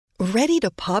Ready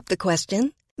to pop the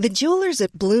question? The jewelers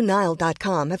at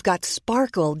BlueNile.com have got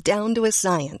sparkle down to a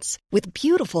science with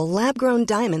beautiful lab-grown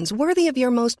diamonds worthy of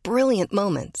your most brilliant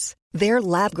moments. Their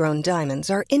lab-grown diamonds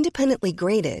are independently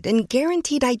graded and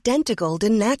guaranteed identical to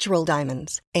natural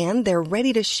diamonds, and they're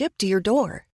ready to ship to your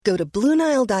door. Go to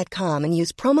BlueNile.com and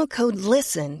use promo code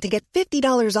LISTEN to get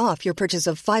 $50 off your purchase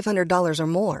of $500 or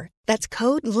more. That's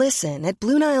code LISTEN at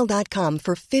BlueNile.com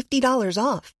for $50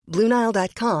 off.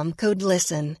 BlueNile.com, code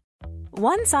LISTEN.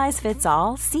 One size fits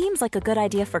all seems like a good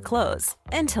idea for clothes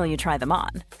until you try them on.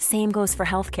 Same goes for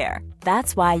healthcare.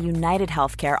 That's why United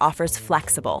Healthcare offers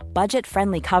flexible,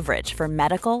 budget-friendly coverage for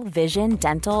medical, vision,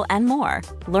 dental, and more.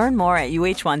 Learn more at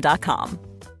UH1.com.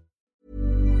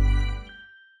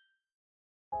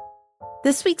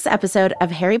 This week's episode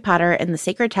of Harry Potter and the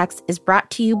Sacred Text is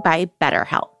brought to you by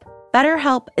BetterHelp.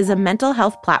 BetterHelp is a mental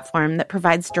health platform that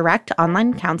provides direct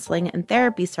online counseling and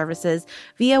therapy services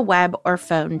via web or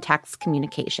phone text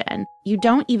communication. You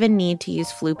don't even need to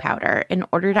use flu powder in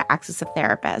order to access a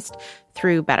therapist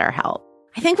through BetterHelp.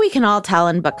 I think we can all tell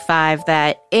in Book 5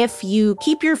 that if you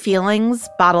keep your feelings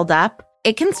bottled up,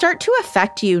 it can start to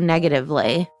affect you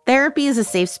negatively. Therapy is a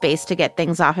safe space to get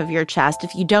things off of your chest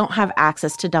if you don't have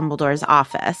access to Dumbledore's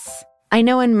office. I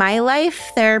know in my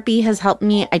life, therapy has helped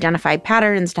me identify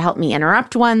patterns to help me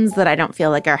interrupt ones that I don't feel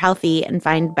like are healthy and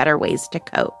find better ways to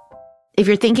cope. If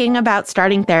you're thinking about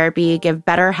starting therapy, give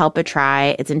BetterHelp a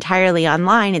try. It's entirely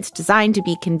online. It's designed to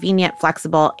be convenient,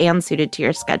 flexible, and suited to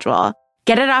your schedule.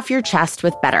 Get it off your chest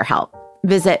with BetterHelp.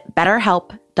 Visit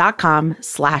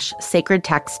BetterHelp.com/sacred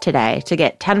text today to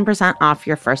get 10% off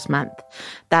your first month.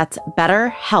 That's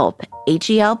BetterHelp,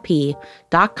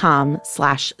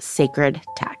 HELP.com/sacred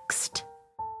text.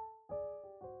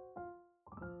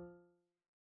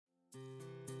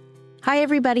 Hi,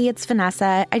 everybody. It's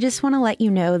Vanessa. I just want to let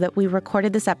you know that we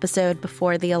recorded this episode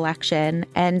before the election,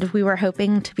 and we were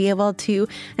hoping to be able to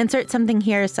insert something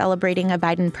here celebrating a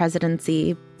Biden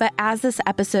presidency. But as this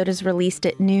episode is released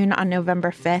at noon on November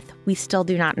 5th, we still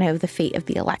do not know the fate of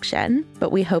the election.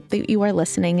 But we hope that you are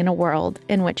listening in a world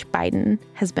in which Biden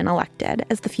has been elected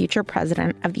as the future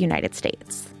president of the United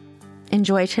States.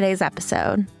 Enjoy today's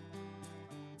episode.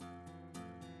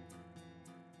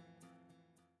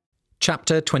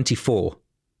 Chapter 24,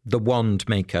 The Wand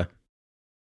Maker.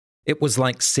 It was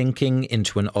like sinking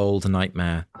into an old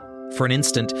nightmare. For an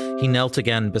instant, he knelt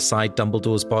again beside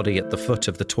Dumbledore's body at the foot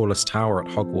of the tallest tower at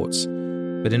Hogwarts.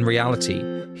 But in reality,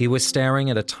 he was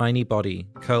staring at a tiny body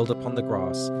curled upon the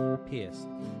grass, pierced.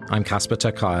 I'm Casper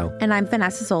ter Kuile. And I'm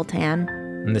Vanessa Zoltan.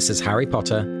 And this is Harry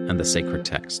Potter and the Sacred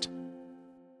Text.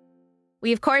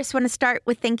 We, of course, want to start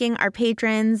with thanking our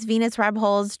patrons, Venus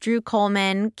Rebholes, Drew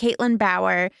Coleman, Caitlin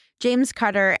Bauer, James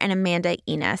Carter, and Amanda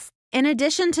Enos. In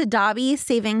addition to Dobby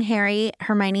saving Harry,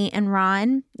 Hermione, and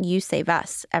Ron, you save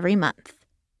us every month.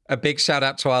 A big shout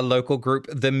out to our local group,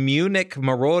 the Munich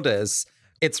Marauders.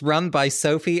 It's run by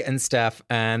Sophie and Steph,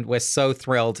 and we're so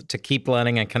thrilled to keep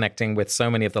learning and connecting with so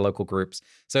many of the local groups.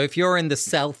 So if you're in the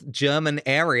South German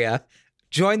area,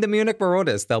 join the Munich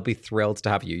Marauders. They'll be thrilled to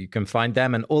have you. You can find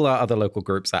them and all our other local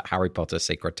groups at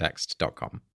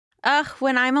harrypottersacredtext.com.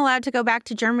 When I'm allowed to go back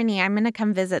to Germany, I'm going to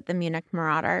come visit the Munich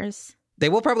Marauders. They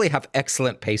will probably have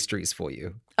excellent pastries for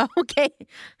you. Okay.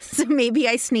 So maybe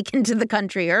I sneak into the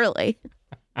country early.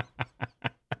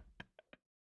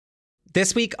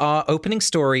 This week, our opening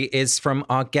story is from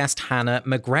our guest, Hannah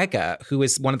McGregor, who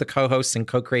is one of the co-hosts and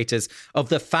co-creators of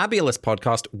the fabulous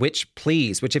podcast, Witch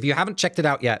Please, which if you haven't checked it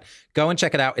out yet, go and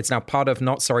check it out. It's now part of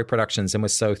Not Sorry Productions, and we're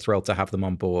so thrilled to have them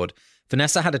on board.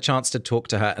 Vanessa had a chance to talk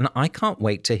to her, and I can't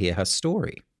wait to hear her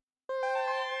story.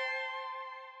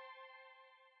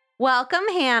 Welcome,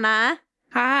 Hannah.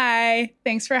 Hi.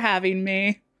 Thanks for having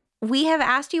me. We have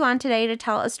asked you on today to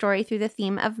tell a story through the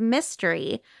theme of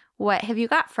mystery. What have you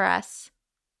got for us?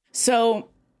 So,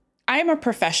 I'm a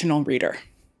professional reader.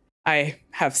 I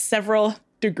have several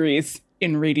degrees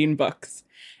in reading books.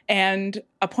 And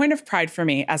a point of pride for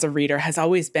me as a reader has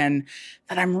always been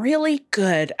that I'm really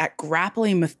good at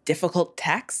grappling with difficult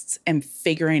texts and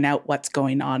figuring out what's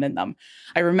going on in them.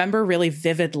 I remember really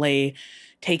vividly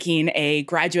taking a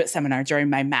graduate seminar during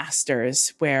my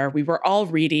master's where we were all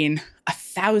reading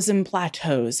 1,000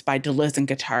 Plateaus by Deleuze and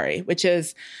Guattari, which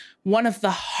is one of the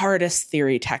hardest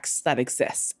theory texts that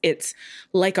exists. It's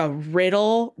like a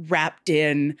riddle wrapped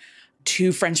in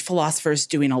two French philosophers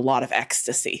doing a lot of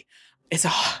ecstasy. It's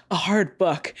a hard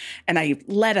book. And I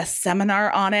led a seminar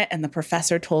on it, and the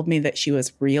professor told me that she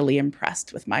was really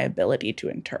impressed with my ability to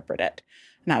interpret it.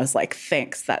 And I was like,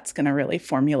 thanks, that's going to really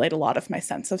formulate a lot of my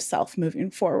sense of self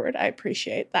moving forward. I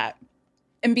appreciate that.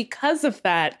 And because of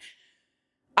that,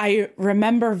 I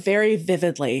remember very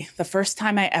vividly the first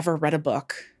time I ever read a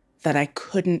book that I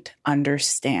couldn't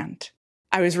understand.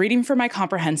 I was reading for my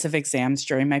comprehensive exams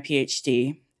during my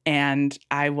PhD, and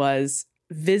I was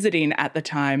visiting at the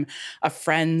time a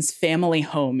friend's family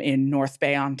home in North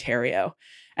Bay, Ontario.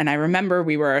 And I remember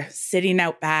we were sitting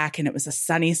out back and it was a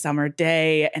sunny summer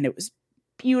day and it was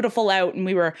beautiful out. And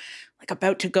we were like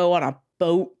about to go on a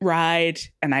boat ride.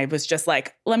 And I was just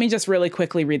like, let me just really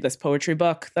quickly read this poetry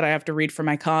book that I have to read for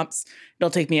my comps. It'll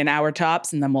take me an hour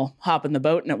tops and then we'll hop in the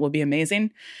boat and it will be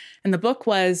amazing. And the book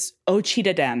was O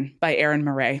Cheetah Den by Erin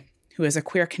Murray, who is a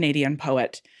queer Canadian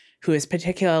poet who is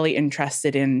particularly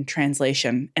interested in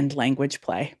translation and language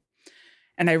play.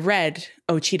 And I read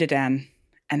O Cheetah Den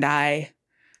and I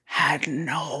had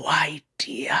no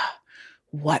idea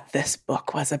what this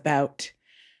book was about.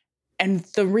 And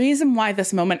the reason why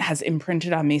this moment has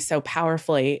imprinted on me so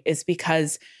powerfully is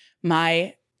because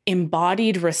my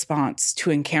embodied response to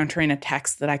encountering a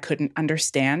text that I couldn't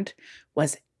understand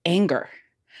was anger.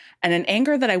 And an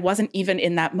anger that I wasn't even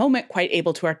in that moment quite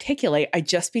able to articulate. I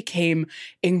just became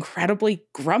incredibly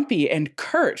grumpy and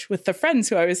curt with the friends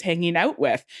who I was hanging out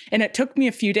with. And it took me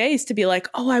a few days to be like,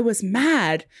 oh, I was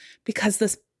mad because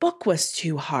this book was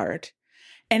too hard.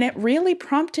 And it really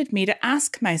prompted me to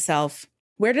ask myself,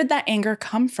 where did that anger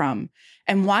come from?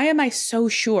 And why am I so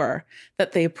sure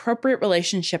that the appropriate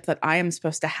relationship that I am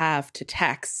supposed to have to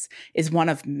texts is one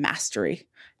of mastery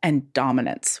and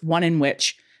dominance, one in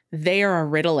which they are a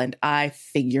riddle and I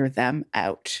figure them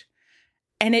out?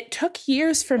 And it took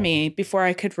years for me before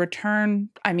I could return,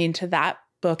 to that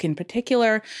book in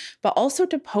particular, but also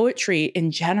to poetry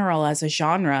in general as a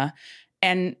genre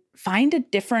and find a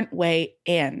different way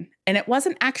in. And it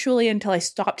wasn't actually until I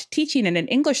stopped teaching in an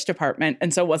English department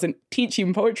and so wasn't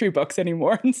teaching poetry books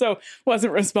anymore and so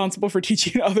wasn't responsible for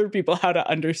teaching other people how to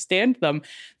understand them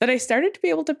that I started to be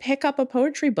able to pick up a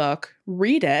poetry book,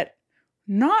 read it,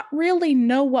 not really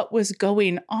know what was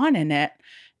going on in it,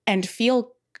 and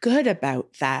feel good about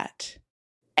that.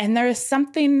 And there is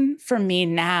something for me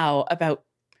now about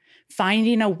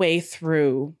finding a way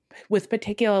through with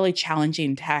particularly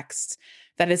challenging texts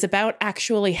that is about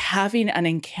actually having an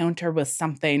encounter with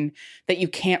something that you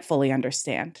can't fully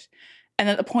understand. And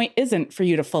that the point isn't for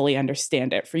you to fully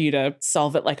understand it, for you to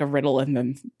solve it like a riddle and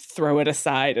then throw it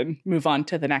aside and move on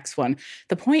to the next one.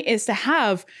 The point is to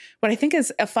have what I think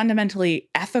is a fundamentally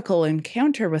ethical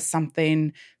encounter with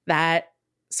something that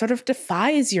sort of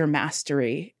defies your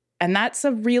mastery. And that's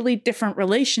a really different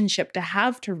relationship to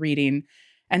have to reading,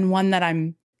 and one that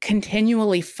I'm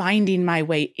continually finding my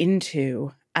way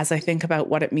into as I think about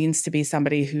what it means to be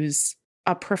somebody who's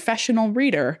a professional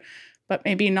reader, but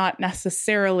maybe not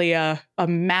necessarily a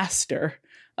master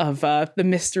of the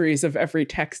mysteries of every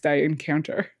text I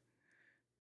encounter.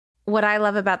 What I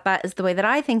love about that is the way that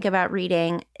I think about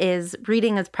reading is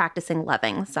practicing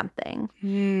loving something.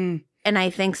 And I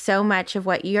think so much of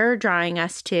what you're drawing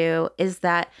us to is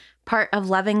that part of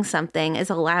loving something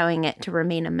is allowing it to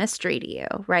remain a mystery to you,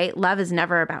 right? Love is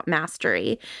never about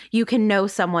mastery. You can know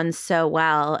someone so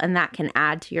well, and that can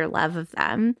add to your love of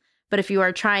them. But if you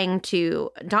are trying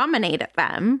to dominate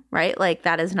them, right, like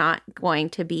that is not going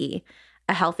to be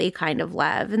a healthy kind of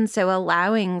love. And so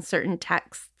allowing certain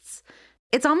texts,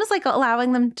 it's almost like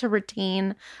allowing them to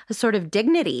retain a sort of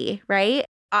dignity, right?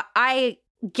 I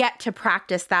get to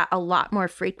practice that a lot more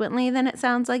frequently than it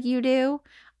sounds like you do.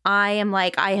 I am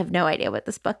like, I have no idea what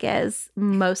this book is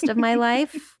most of my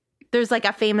life. There's like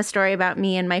a famous story about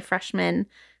me in my freshman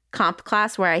comp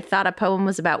class where I thought a poem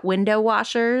was about window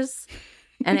washers,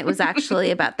 and it was actually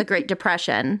about the Great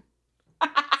Depression.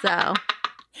 So,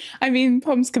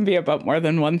 poems can be about more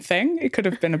than one thing. It could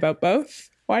have been about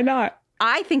both. Why not?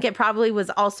 I think it probably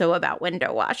was also about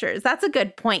window washers. That's a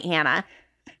good point, Hannah.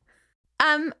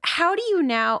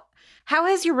 How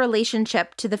has your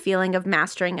relationship to the feeling of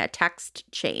mastering a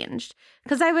text changed?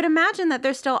 Because I would imagine that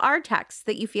there still are texts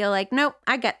that you feel like, nope,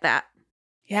 I get that.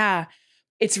 Yeah.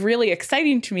 It's really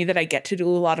exciting to me that I get to do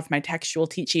a lot of my textual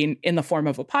teaching in the form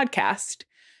of a podcast,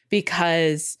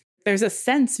 because there's a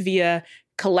sense via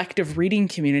collective reading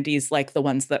communities like the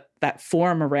ones that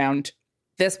form around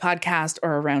this podcast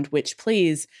or around Witch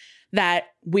Please, that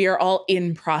we are all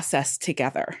in process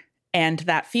together. And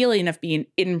that feeling of being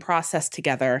in process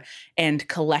together and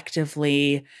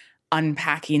collectively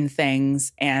unpacking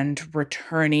things and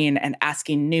returning and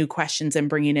asking new questions and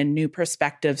bringing in new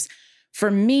perspectives, for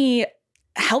me,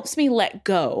 helps me let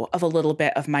go of a little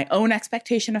bit of my own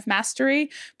expectation of mastery,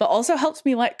 but also helps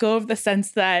me let go of the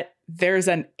sense that there's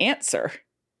an answer,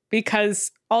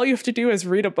 because all you have to do is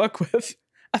read a book with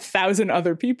 1,000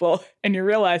 other people. And you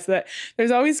realize that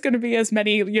there's always going to be as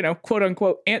many, quote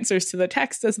unquote, answers to the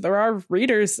text as there are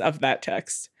readers of that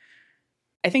text.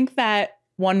 I think that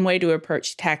one way to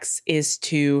approach texts is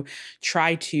to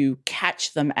try to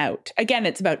catch them out. Again,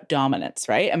 it's about dominance,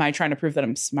 right? Am I trying to prove that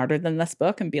I'm smarter than this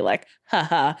book and be like,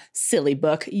 haha, silly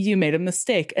book, you made a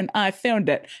mistake and I found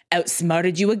it,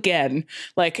 outsmarted you again.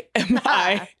 Like,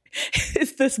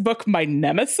 is this book my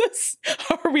nemesis?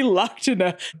 Are we locked in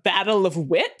a battle of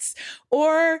wits?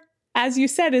 Or, as you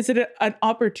said, is it an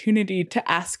opportunity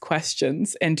to ask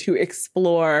questions and to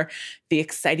explore the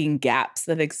exciting gaps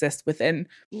that exist within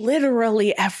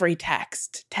literally every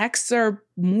text? Texts are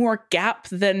more gap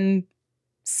than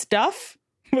stuff.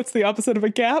 What's the opposite of a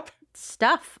gap?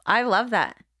 Stuff. I love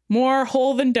that. More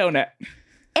hole than donut.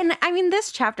 And I mean,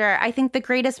 this chapter, I think the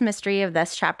greatest mystery of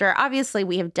this chapter, obviously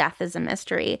we have death as a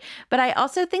mystery, but I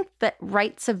also think that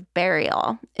rites of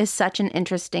burial is such an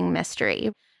interesting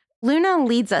mystery. Luna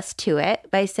leads us to it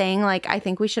by saying, like, I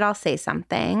think we should all say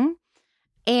something.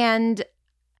 And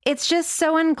it's just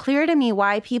so unclear to me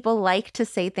why people like to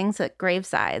say things at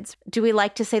gravesides. Do we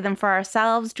like to say them for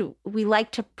ourselves? Do we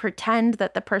like to pretend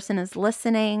that the person is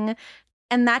listening?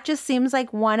 And that just seems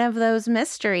like one of those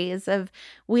mysteries of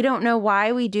we don't know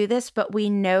why we do this, but we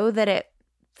know that it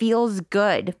feels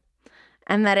good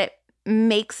and that it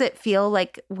makes it feel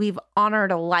like we've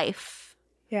honored a life.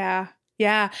 Yeah.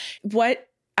 Yeah. What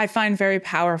I find very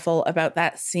powerful about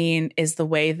that scene is the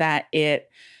way that it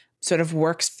sort of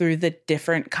works through the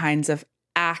different kinds of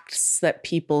acts that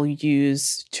people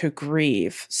use to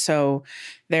grieve. So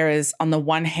there is, on the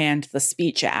one hand, the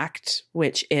speech act,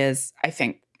 which is, I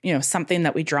think, something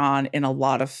that we draw on in a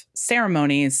lot of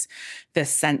ceremonies, this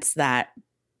sense that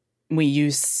we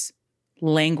use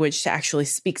language to actually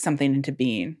speak something into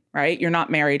being, right? You're not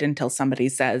married until somebody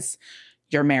says,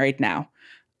 you're married now.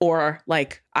 Or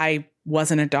like, I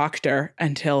wasn't a doctor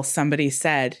until somebody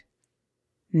said,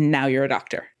 now you're a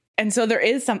doctor. And so there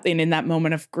is something in that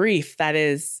moment of grief that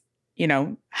is,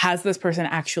 has this person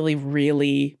actually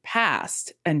really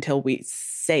passed until we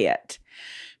say it?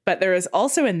 But there is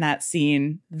also in that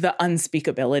scene the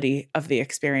unspeakability of the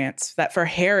experience, that for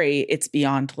Harry, it's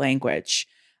beyond language,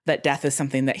 that death is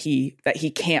something that he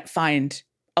can't find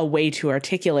a way to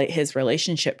articulate his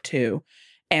relationship to.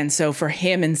 And so for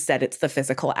him, instead, it's the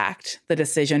physical act, the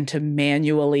decision to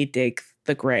manually dig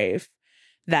the grave.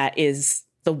 That is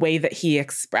the way that he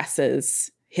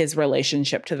expresses his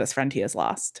relationship to this friend he has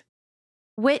lost.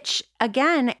 Which,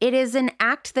 again, it is an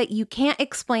act that you can't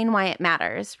explain why it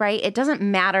matters, right? It doesn't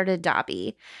matter to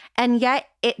Dobby. And yet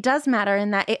it does matter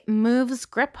in that it moves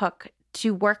Griphook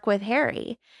to work with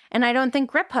Harry. And I don't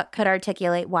think Griphook could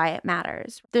articulate why it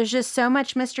matters. There's just so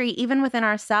much mystery, even within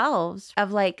ourselves,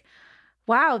 of like,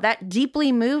 wow, that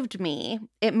deeply moved me.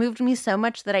 It moved me so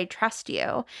much that I trust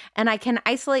you. And I can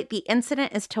isolate the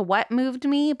incident as to what moved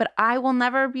me, but I will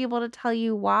never be able to tell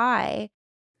you why.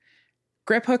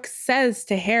 Griphook says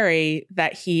to Harry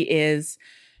that he is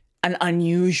an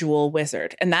unusual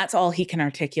wizard, and that's all he can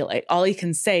articulate. All he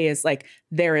can say is like,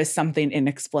 there is something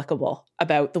inexplicable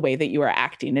about the way that you are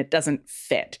acting. It doesn't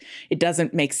fit. It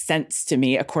doesn't make sense to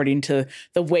me according to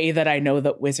the way that I know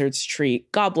that wizards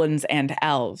treat goblins and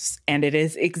elves. And it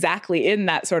is exactly in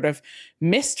that sort of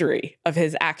mystery of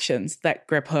his actions that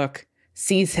Griphook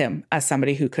sees him as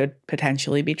somebody who could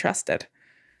potentially be trusted.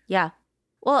 Yeah.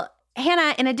 Well,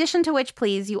 Hannah, in addition to Witch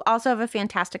Please, you also have a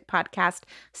fantastic podcast,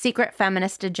 Secret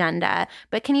Feminist Agenda.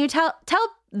 But can you tell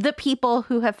the people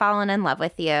who have fallen in love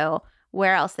with you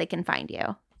where else they can find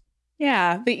you?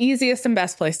 Yeah, the easiest and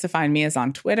best place to find me is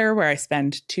on Twitter, where I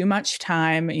spend too much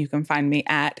time. You can find me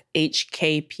at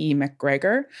HKP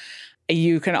McGregor.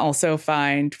 You can also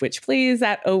find Witch Please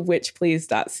at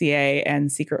ohwitchplease.ca and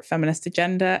Secret Feminist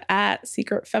Agenda at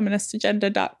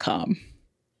secretfeministagenda.com.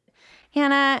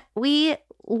 Hannah, we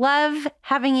love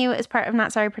having you as part of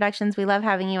Not Sorry Productions. We love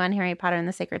having you on Harry Potter and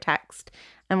the Sacred Text,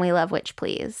 and we love Witch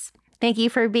Please. Thank you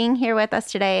for being here with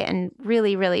us today, and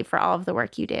really, really for all of the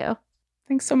work you do.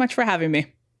 Thanks so much for having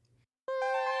me.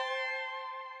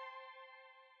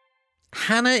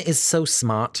 Hannah is so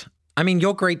smart. I mean,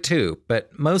 you're great too, but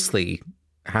mostly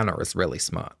Hannah is really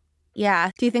smart.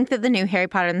 Yeah. Do you think that the new Harry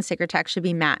Potter and the Sacred Text should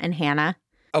be Matt and Hannah?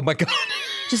 Oh my God.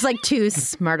 Just like two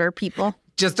smarter people.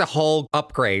 Just a whole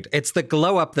upgrade. It's the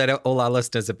glow up that all our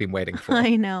listeners have been waiting for.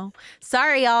 I know.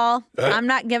 Sorry, y'all. I'm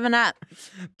not giving up.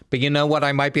 But you know what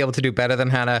I might be able to do better than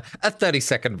Hannah? A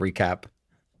 30-second recap.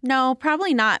 No,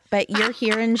 probably not. But you're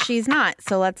here and she's not.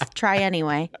 So let's try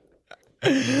anyway.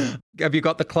 Have you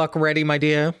got the clock ready, my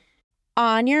dear?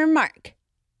 On your mark.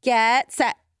 Get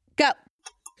set. Go.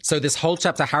 So this whole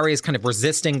chapter, Harry is kind of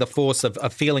resisting the force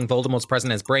of feeling Voldemort's presence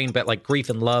in his brain, but like grief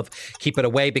and love keep it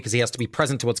away because he has to be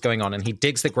present to what's going on. And he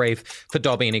digs the grave for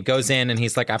Dobby and he goes in and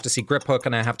he's like, I have to see Griphook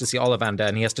and I have to see Ollivander.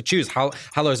 And he has to choose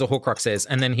Hallows or Horcruxes.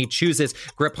 And then he chooses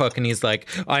Griphook and he's like,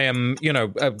 I am,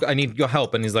 I need your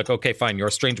help. And he's like, okay, fine, you're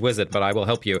a strange wizard, but I will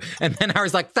help you. And then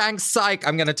Harry's like, thanks, psych,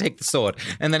 I'm going to take the sword.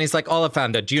 And then he's like,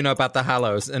 Ollivander, do you know about the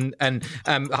Hallows? And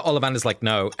Ollivander's like,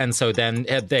 no. And so then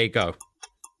there you go.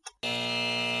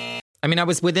 I mean, I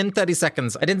was within 30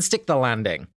 seconds. I didn't stick the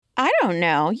landing. I don't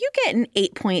know. You get an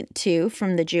 8.2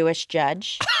 from the Jewish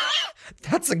judge.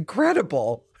 That's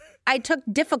incredible. I took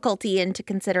difficulty into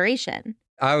consideration.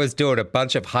 I was doing a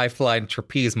bunch of high-flying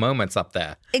trapeze moments up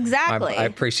there. Exactly. I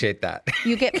appreciate that.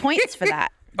 You get points for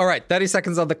that. All right, 30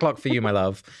 seconds on the clock for you, my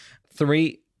love.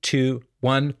 3, 2,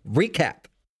 1, recap.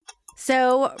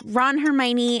 So Ron,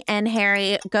 Hermione, and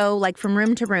Harry go like from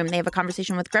room to room. They have a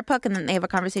conversation with Griphook and then they have a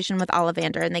conversation with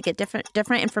Ollivander and they get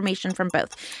different information from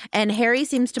both. And Harry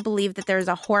seems to believe that there's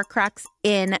a Horcrux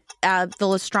in the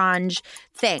Lestrange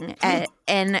thing.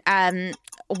 And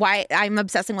why I'm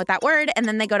obsessing with that word. And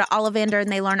then they go to Ollivander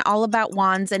and they learn all about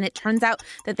wands. And it turns out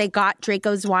that they got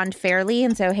Draco's wand fairly.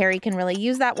 And so Harry can really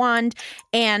use that wand.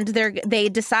 And they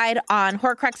decide on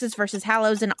Horcruxes versus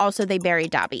Hallows. And also they bury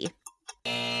Dobby.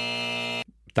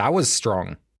 That was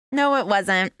strong. No, it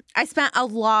wasn't. I spent a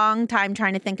long time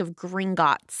trying to think of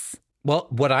Gringotts. Well,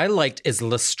 what I liked is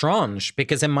Lestrange,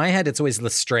 because in my head it's always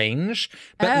Lestrange,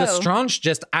 but Lestrange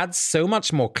just adds so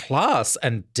much more class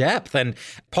and depth and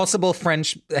possible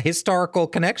French historical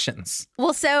connections.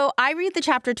 Well, so I read the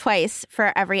chapter twice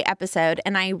for every episode,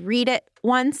 and I read it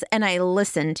once and I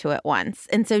listen to it once.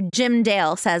 And so Jim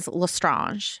Dale says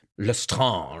Lestrange.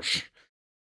 Lestrange.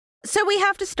 So we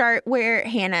have to start where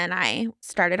Hannah and I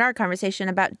started our conversation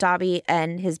about Dobby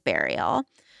and his burial.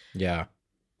 Yeah.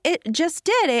 It just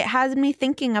did. It has me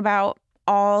thinking about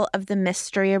all of the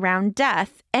mystery around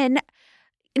death. And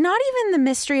not even the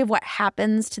mystery of what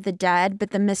happens to the dead,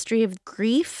 but the mystery of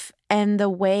grief and the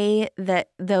way that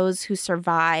those who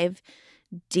survive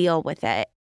deal with it.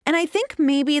 And I think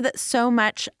maybe that so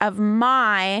much of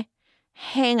my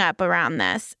hang up around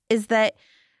this is that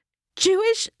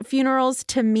Jewish funerals,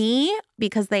 to me,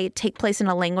 because they take place in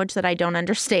a language that I don't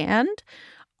understand,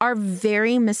 are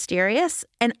very mysterious.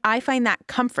 And I find that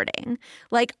comforting.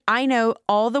 Like, I know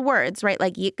all the words, right?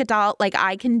 Like, Yikadal, like,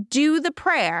 I can do the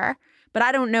prayer, but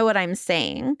I don't know what I'm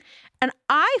saying. And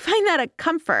I find that a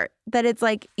comfort, that it's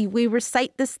like we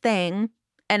recite this thing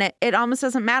and it almost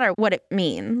doesn't matter what it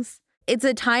means. It's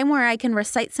a time where I can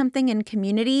recite something in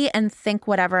community and think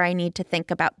whatever I need to think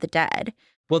about the dead.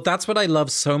 Well, that's what I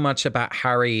love so much about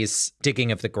Harry's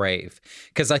digging of the grave,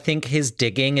 because I think his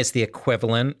digging is the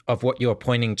equivalent of what you're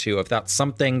pointing to, of that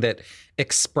something that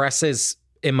expresses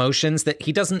emotions that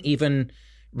he doesn't even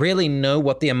really know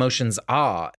what the emotions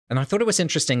are. And I thought it was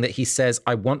interesting that he says,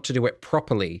 I want to do it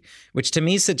properly, which to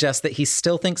me suggests that he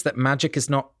still thinks that magic is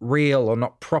not real or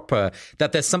not proper,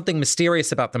 that there's something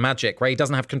mysterious about the magic, right? He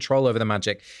doesn't have control over the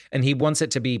magic and he wants it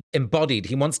to be embodied.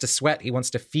 He wants to sweat. He wants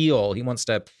to feel. He wants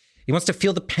to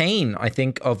feel the pain, I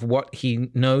think, of what he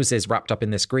knows is wrapped up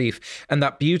in this grief. And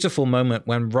that beautiful moment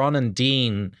when Ron and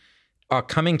Dean are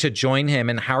coming to join him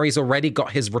and Harry's already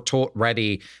got his retort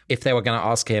ready if they were going to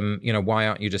ask him, why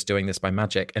aren't you just doing this by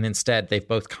magic? And instead, they've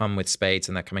both come with spades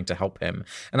and they're coming to help him.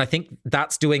 And I think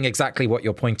that's doing exactly what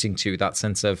you're pointing to, that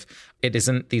sense of it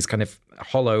isn't these kind of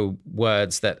hollow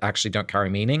words that actually don't carry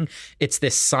meaning. It's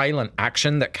this silent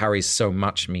action that carries so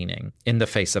much meaning in the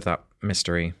face of that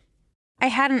mystery. I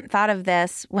hadn't thought of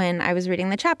this when I was reading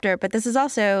the chapter, but this is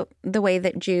also the way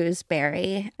that Jews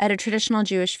bury. At a traditional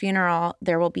Jewish funeral,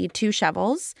 there will be 2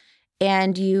 shovels,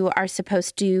 and you are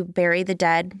supposed to bury the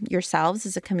dead yourselves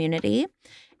as a community.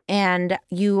 And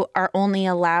you are only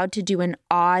allowed to do an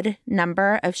odd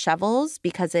number of shovels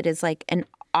because it is like an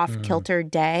off-kilter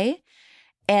day.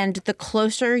 And the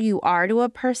closer you are to a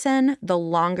person, the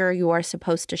longer you are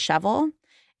supposed to shovel.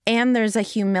 And there's a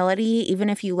humility, even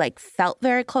if you felt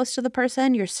very close to the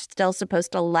person, you're still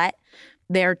supposed to let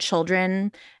their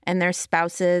children and their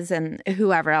spouses and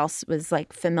whoever else was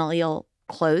familial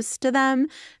close to them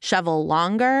shovel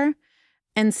longer.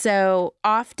 And so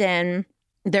often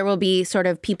there will be sort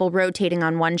of people rotating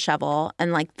on one shovel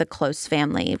and the close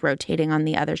family rotating on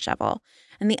the other shovel.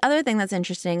 And the other thing that's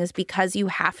interesting is because you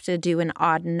have to do an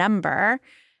odd number,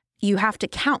 you have to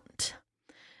count.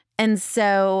 And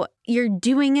so you're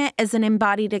doing it as an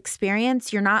embodied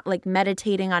experience. You're not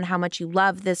meditating on how much you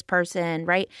love this person,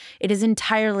 right? It is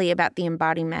entirely about the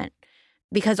embodiment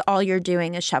because all you're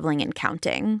doing is shoveling and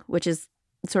counting, which is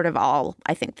sort of all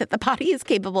I think that the body is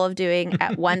capable of doing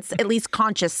at once, at least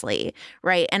consciously,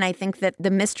 right? And I think that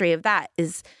the mystery of that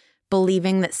is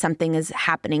believing that something is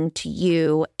happening to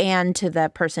you and to the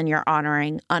person you're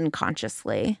honoring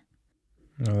unconsciously.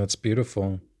 Oh, that's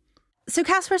beautiful. So,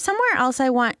 Casper, somewhere else I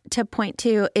want to point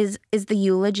to is the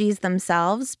eulogies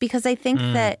themselves, because I think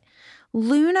that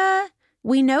Luna,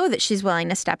 we know that she's willing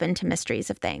to step into mysteries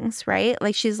of things, right?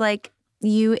 Like, she's like,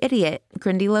 you idiot,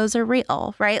 Grindylows are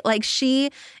real, right? Like,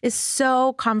 she is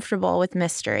so comfortable with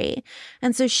mystery.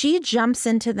 And so she jumps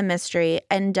into the mystery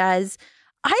and does,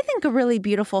 I think, a really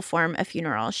beautiful form of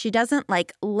funeral. She doesn't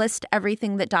like list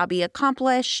everything that Dobby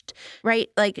accomplished, right?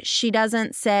 Like, she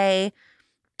doesn't say,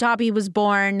 Dobby was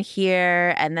born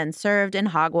here and then served in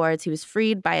Hogwarts. He was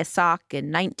freed by a sock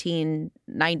in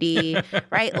 1990,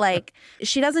 right? Like,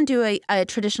 she doesn't do a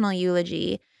traditional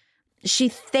eulogy. She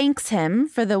thanks him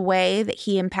for the way that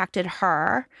he impacted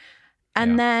her.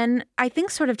 And then I think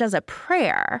sort of does a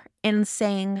prayer in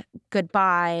saying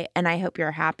goodbye and I hope you're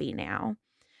happy now.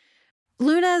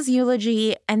 Luna's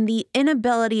eulogy and the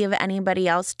inability of anybody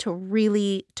else to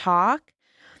really talk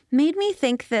made me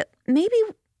think that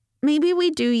maybe we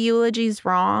do eulogies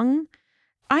wrong.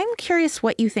 I'm curious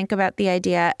what you think about the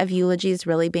idea of eulogies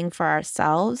really being for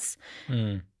ourselves.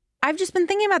 I've just been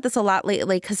thinking about this a lot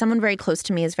lately because someone very close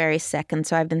to me is very sick. And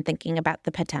so I've been thinking about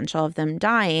the potential of them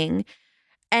dying.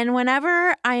 And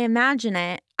whenever I imagine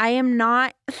it, I am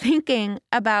not thinking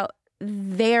about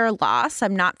their loss.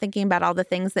 I'm not thinking about all the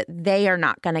things that they are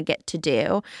not going to get to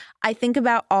do. I think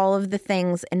about all of the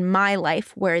things in my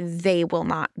life where they will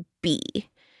not be.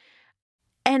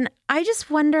 And I just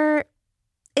wonder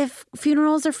if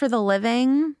funerals are for the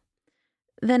living,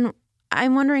 then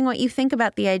I'm wondering what you think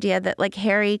about the idea that, like,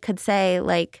 Harry could say,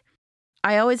 like,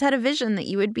 I always had a vision that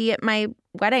you would be at my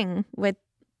wedding with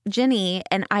Ginny,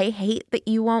 and I hate that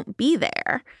you won't be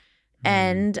there.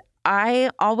 And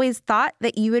I always thought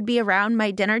that you would be around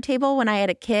my dinner table when I had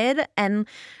a kid and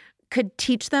could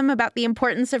teach them about the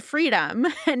importance of freedom,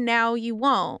 and now you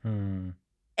won't.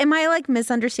 Am I, like,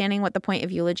 misunderstanding what the point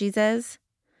of eulogies is?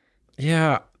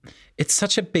 Yeah, it's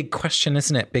such a big question,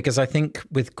 isn't it? Because I think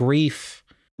with grief,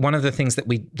 one of the things that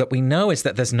we know is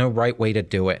that there's no right way to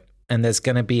do it. And there's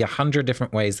going to be 100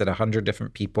 different ways that 100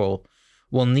 different people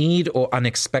will need or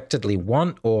unexpectedly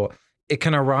want, or it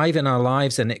can arrive in our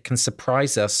lives and it can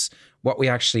surprise us what we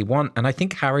actually want. And I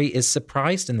think Harry is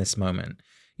surprised in this moment.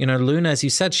 You know, Luna, as you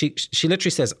said, she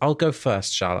literally says, I'll go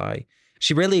first, shall I?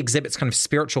 She really exhibits kind of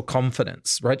spiritual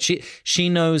confidence, right? She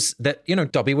knows that, you know,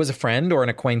 Dobby was a friend or an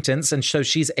acquaintance. And so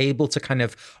she's able to kind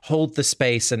of hold the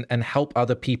space and help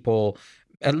other people,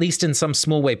 at least in some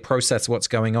small way, process what's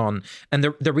going on. And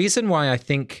the reason why I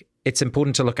think it's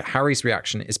important to look at Harry's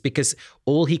reaction is because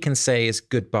all he can say is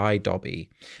goodbye, Dobby.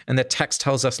 And the text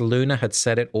tells us Luna had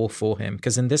said it all for him.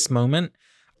 Because in this moment,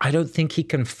 I don't think he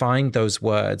can find those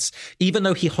words, even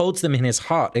though he holds them in his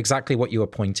heart, exactly what you were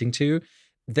pointing to.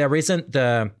 There isn't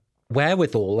the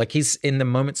wherewithal. Like, he's in the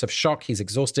moments of shock. He's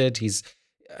exhausted. He's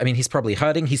probably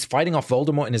hurting. He's fighting off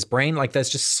Voldemort in his brain. Like, there's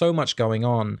just so much going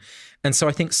on. And so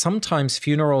I think sometimes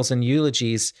funerals and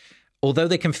eulogies, although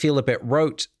they can feel a bit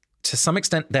rote, to some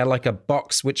extent, they're like a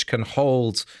box which can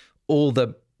hold all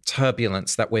the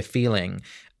turbulence that we're feeling.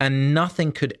 And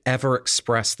nothing could ever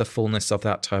express the fullness of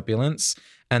that turbulence.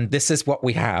 And this is what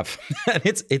we have. And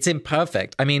it's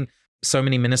imperfect. I mean, so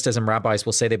many ministers and rabbis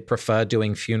will say they prefer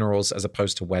doing funerals as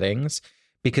opposed to weddings,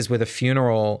 because with a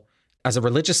funeral, as a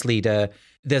religious leader,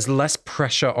 there's less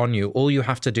pressure on you. All you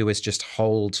have to do is just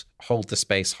hold the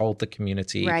space, hold the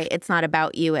community. Right. It's not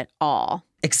about you at all.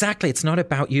 Exactly. It's not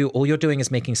about you. All you're doing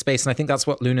is making space. And I think that's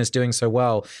what Luna's doing so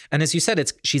well. And as you said,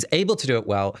 she's able to do it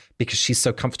well because she's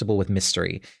so comfortable with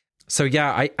mystery. So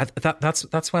yeah,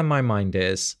 that's where my mind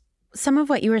is. Some of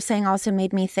what you were saying also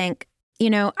made me think, you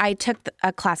know, I took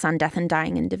a class on death and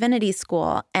dying in divinity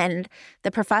school, and the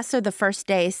professor the first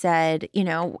day said, you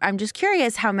know, I'm just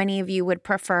curious how many of you would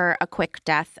prefer a quick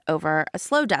death over a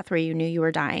slow death where you knew you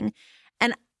were dying.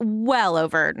 And well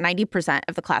over 90%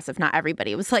 of the class, if not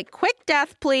everybody, was like, quick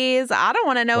death, please. I don't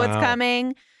want to know what's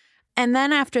coming. And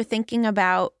then after thinking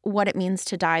about what it means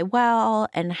to die well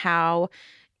and how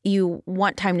you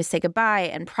want time to say goodbye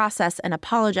and process and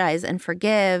apologize and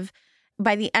forgive,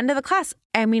 by the end of the class,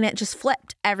 I mean, it just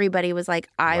flipped. Everybody was like,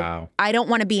 I don't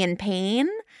want to be in pain,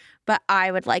 but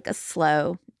I would like a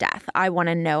slow death. I want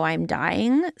to know I'm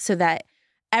dying so that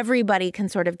everybody can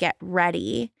sort of get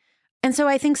ready. And so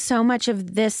I think so much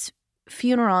of this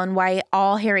funeral and why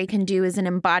all Harry can do is an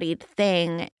embodied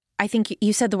thing. I think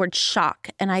you said the word shock,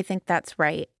 and I think that's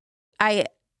right. I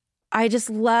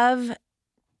just love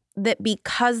that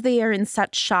because they are in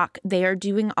such shock, they are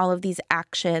doing all of these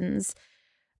actions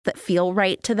that feel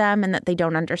right to them and that they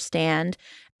don't understand.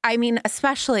 I mean,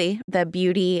 especially the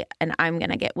beauty, and I'm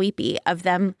going to get weepy, of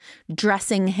them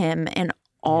dressing him in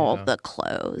all the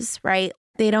clothes, right?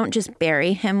 They don't just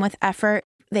bury him with effort.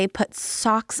 They put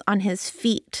socks on his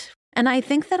feet. And I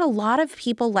think that a lot of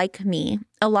people like me,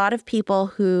 a lot of people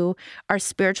who are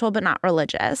spiritual but not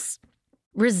religious,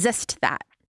 resist that.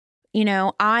 You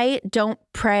know, I don't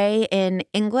pray in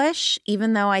English,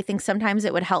 even though I think sometimes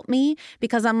it would help me,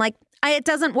 because I'm like, it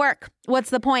doesn't work. What's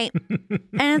the point?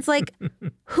 And it's like,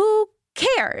 who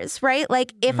cares, right?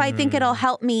 Like, if I think it'll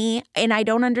help me and I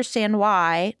don't understand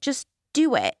why, just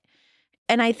do it.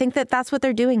 And I think that that's what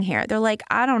they're doing here. They're like,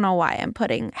 I don't know why I'm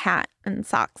putting hat and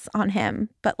socks on him,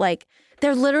 but like,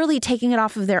 they're literally taking it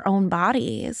off of their own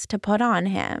bodies to put on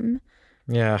him.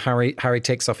 Yeah, Harry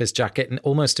takes off his jacket and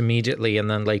almost immediately, and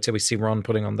then later we see Ron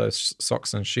putting on those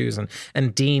socks and shoes,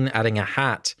 and Dean adding a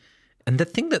hat. And the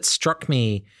thing that struck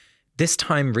me this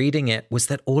time reading it was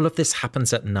that all of this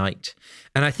happens at night.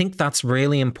 And I think that's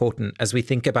really important as we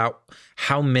think about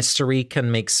how mystery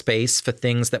can make space for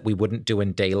things that we wouldn't do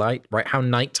in daylight, right? How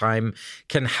nighttime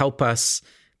can help us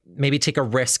maybe take a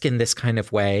risk in this kind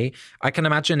of way. I can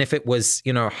imagine if it was,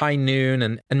 high noon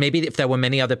and maybe if there were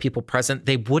many other people present,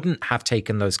 they wouldn't have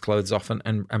taken those clothes off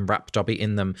and wrapped Dobby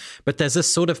in them. But there's a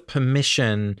sort of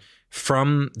permission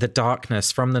from the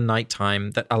darkness, from the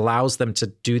nighttime, that allows them to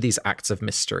do these acts of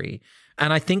mystery.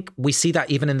 And I think we see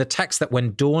that even in the text, that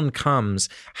when dawn comes,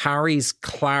 Harry's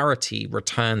clarity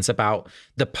returns about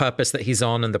the purpose that he's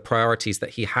on and the priorities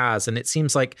that he has. And it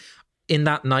seems like in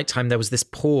that nighttime, there was this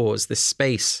pause, this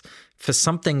space for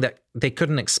something that they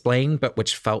couldn't explain, but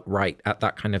which felt right at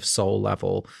that kind of soul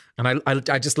level. And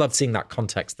I just loved seeing that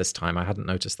context this time. I hadn't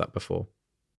noticed that before.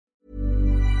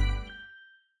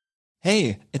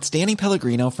 Hey, it's Danny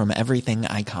Pellegrino from Everything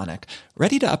Iconic.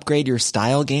 Ready to upgrade your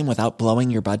style game without blowing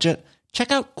your budget?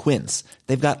 Check out Quince.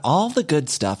 They've got all the good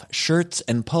stuff, shirts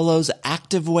and polos,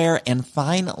 activewear, and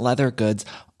fine leather goods,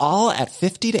 all at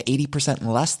 50 to 80%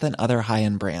 less than other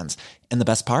high-end brands. And the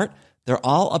best part? They're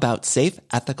all about safe,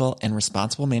 ethical, and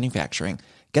responsible manufacturing.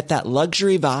 Get that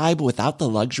luxury vibe without the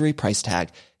luxury price tag.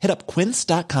 Hit up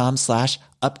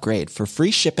quince.com/upgrade for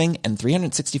free shipping and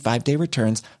 365-day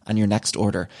returns on your next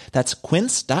order. That's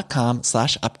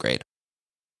quince.com/upgrade.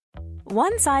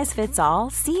 One size fits all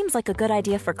seems like a good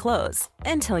idea for clothes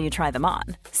until you try them on.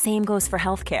 Same goes for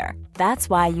healthcare. That's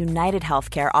why United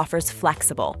Healthcare offers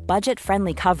flexible,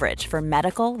 budget-friendly coverage for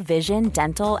medical, vision,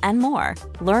 dental, and more.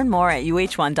 Learn more at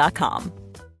uh1.com.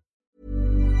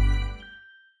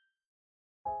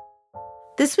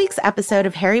 This week's episode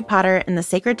of Harry Potter and the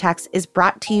Sacred Text is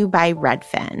brought to you by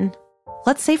Redfin.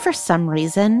 Let's say for some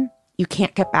reason you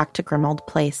can't get back to Grimmauld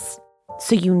Place,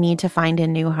 so you need to find a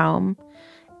new home.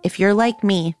 If you're like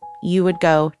me, you would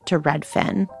go to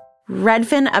Redfin.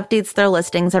 Redfin updates their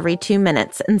listings every 2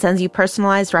 minutes and sends you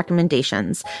personalized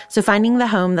recommendations, so finding the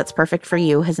home that's perfect for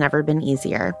you has never been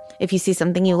easier. If you see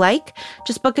something you like,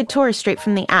 just book a tour straight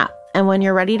from the app. And when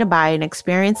you're ready to buy, an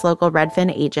experienced local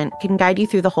Redfin agent can guide you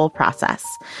through the whole process.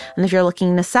 And if you're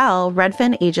looking to sell,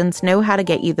 Redfin agents know how to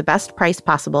get you the best price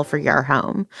possible for your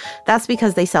home. That's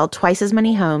because they sell twice as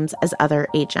many homes as other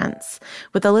agents.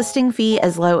 With a listing fee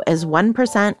as low as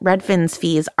 1%, Redfin's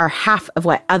fees are half of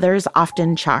what others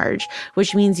often charge,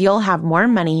 which means you'll have more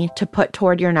money to put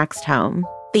toward your next home.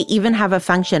 They even have a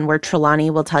function where Trelawney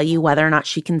will tell you whether or not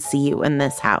she can see you in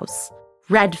this house.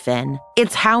 Redfin.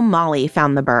 It's how Molly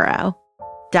found the burrow.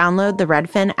 Download the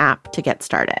Redfin app to get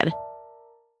started.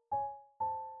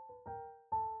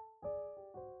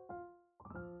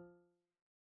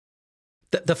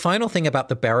 The final thing about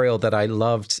the burial that I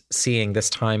loved seeing this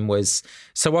time was,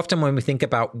 so often when we think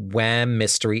about where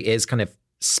mystery is kind of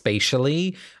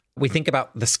spatially, we think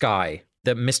about the sky,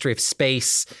 the mystery of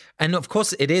space. And of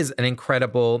course, it is an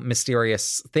incredible,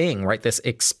 mysterious thing, right? This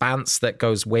expanse that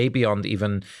goes way beyond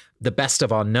even the best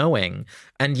of our knowing.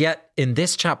 And yet in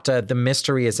this chapter, the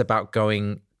mystery is about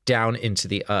going down into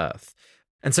the earth.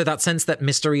 And so that sense that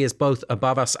mystery is both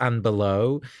above us and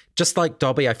below, just like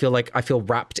Dobby, I feel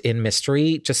wrapped in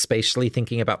mystery, just spatially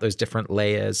thinking about those different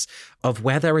layers of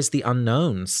where there is the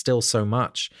unknown still so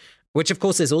much. Which, of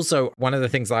course, is also one of the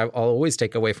things I'll always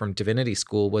take away from divinity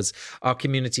school was our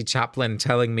community chaplain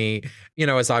telling me,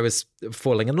 as I was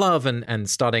falling in love and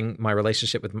starting my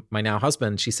relationship with my now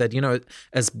husband, she said,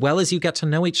 as well as you get to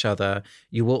know each other,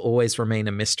 you will always remain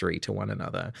a mystery to one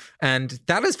another. And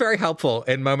that is very helpful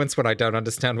in moments when I don't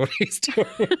understand what he's doing.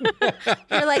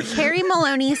 You're like, Harry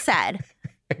Maloney said,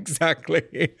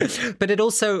 Exactly. But it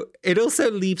also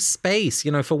leaves space,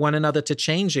 for one another to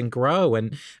change and grow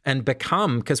and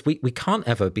become, because we can't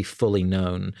ever be fully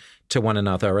known to one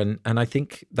another. And I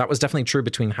think that was definitely true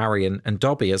between Harry and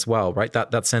Dobby as well, right?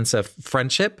 That sense of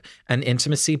friendship and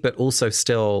intimacy, but also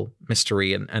still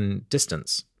mystery and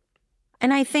distance.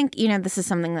 And I think, this is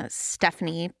something that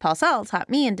Stephanie Paulsell taught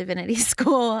me in divinity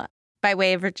school by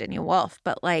way of Virginia Woolf.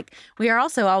 But we are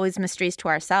also always mysteries to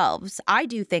ourselves. I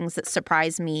do things that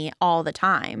surprise me all the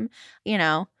time.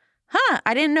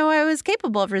 I didn't know I was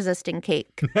capable of resisting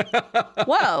cake.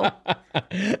 Whoa.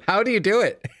 How do you do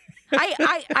it?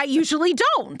 I usually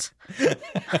don't.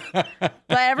 But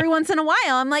every once in a while,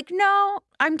 I'm like, no,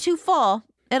 I'm too full.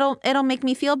 It'll make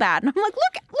me feel bad. And I'm like,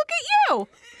 look at you.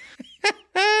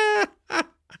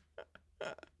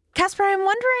 Casper, I'm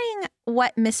wondering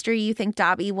what mystery you think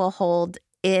Dobby will hold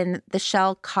in the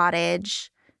Shell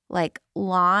Cottage,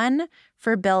 lawn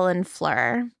for Bill and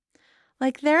Fleur.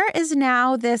 There is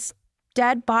now this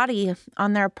dead body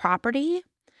on their property,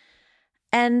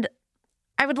 and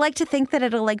I would like to think that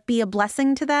it'll be a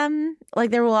blessing to them.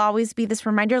 There will always be this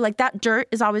reminder, that dirt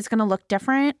is always going to look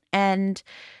different, and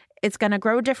it's going to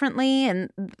grow differently,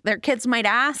 and their kids might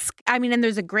ask. And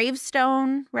there's a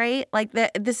gravestone, right?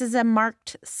 This is a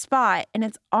marked spot, and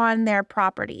it's on their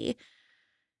property.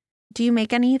 Do you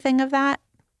make anything of that?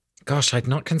 Gosh, I'd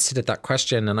not considered that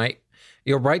question. And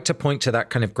you're right to point to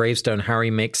that kind of gravestone. Harry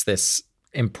makes this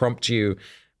impromptu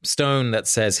stone that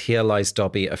says, "Here lies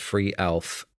Dobby, a free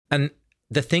elf." And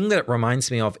the thing that it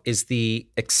reminds me of is the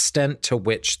extent to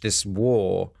which this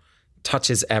war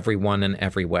touches everyone and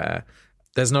everywhere.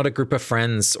 There's not a group of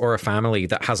friends or a family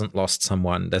that hasn't lost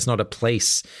someone. There's not a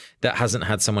place that hasn't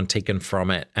had someone taken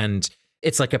from it. And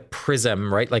it's like a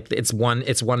prism, right? It's one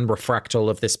refractal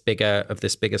of this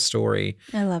bigger story.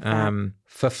 I love that.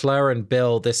 For Fleur and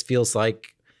Bill, this feels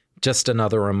like just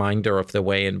another reminder of the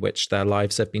way in which their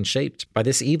lives have been shaped by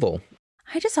this evil.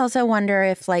 I just also wonder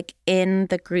if in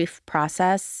the grief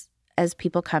process, as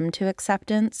people come to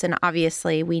acceptance, and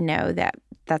obviously we know that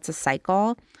that's a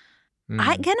cycle,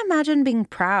 I can imagine being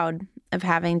proud of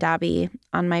having Dobby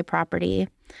on my property,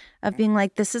 of being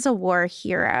this is a war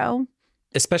hero.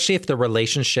 Especially if the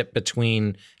relationship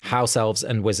between house elves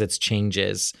and wizards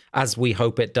changes, as we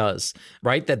hope it does,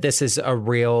 right? That this is a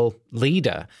real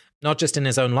leader, not just in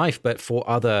his own life, but for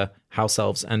other house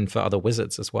elves and for other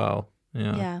wizards as well.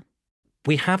 Yeah.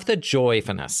 We have the joy,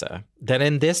 Vanessa, that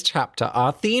in this chapter,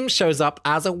 our theme shows up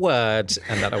as a word,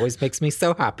 and that always makes me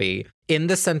so happy. In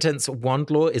the sentence, wand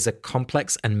lore is a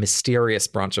complex and mysterious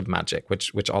branch of magic,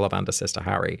 which Ollivander says to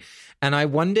Harry. And I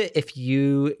wonder if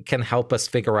you can help us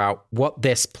figure out what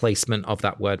this placement of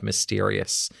that word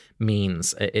mysterious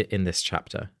means in this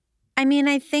chapter.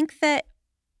 I think that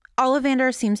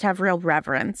Ollivander seems to have real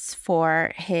reverence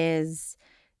for his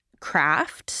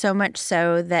craft, so much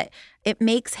so that it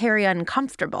makes Harry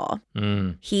uncomfortable.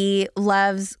 He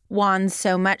loves wands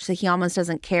so much that he almost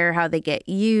doesn't care how they get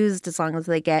used as long as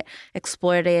they get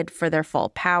exploited for their full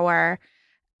power.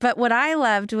 But what I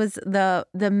loved was the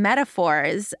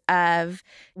metaphors of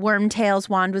Wormtail's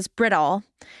wand was brittle,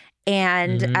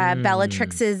 and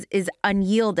Bellatrix's is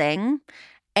unyielding,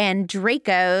 and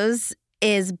Draco's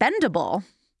is bendable.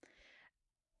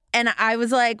 And I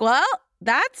was like, well,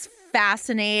 that's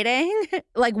fascinating.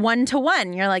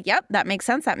 1-to-1. You're like, yep, that makes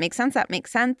sense. That makes sense. That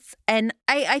makes sense. And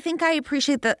I think I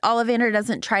appreciate that Ollivander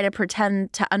doesn't try to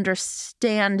pretend to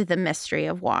understand the mystery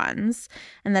of wands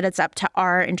and that it's up to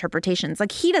our interpretations.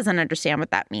 He doesn't understand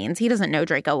what that means. He doesn't know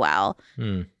Draco well.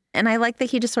 And I like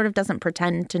that he just sort of doesn't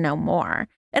pretend to know more.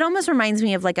 It almost reminds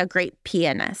me of a great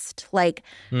pianist.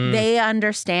 They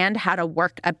understand how to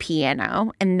work a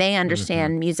piano and they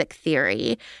understand music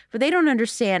theory, but they don't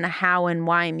understand how and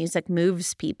why music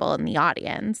moves people in the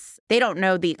audience. They don't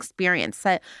know the experience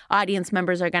that audience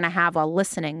members are going to have while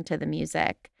listening to the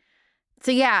music.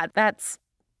 So yeah, that's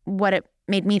what it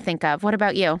made me think of. What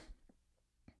about you?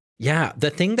 Yeah, the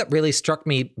thing that really struck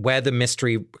me where the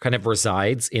mystery kind of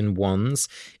resides in wands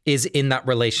is in that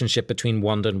relationship between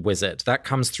wand and wizard. That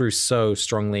comes through so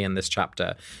strongly in this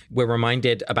chapter. We're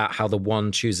reminded about how the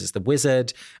wand chooses the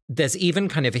wizard. There's even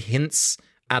kind of hints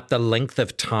at the length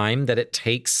of time that it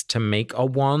takes to make a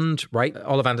wand, right?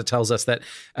 Ollivander tells us that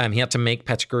he had to make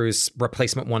Pettigrew's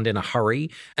replacement wand in a hurry.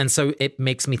 And so it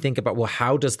makes me think about, well,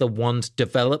 how does the wand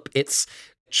develop its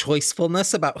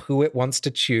choicefulness about who it wants to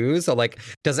choose? Or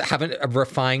does it have a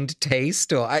refined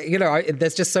taste? Or,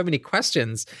 there's just so many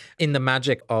questions in the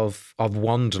magic of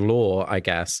wand lore, I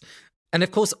guess. And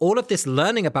of course, all of this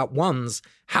learning about wands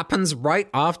happens right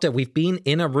after we've been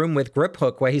in a room with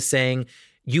Griphook where he's saying,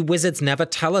 you wizards never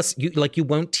tell us, you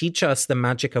won't teach us the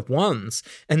magic of wands.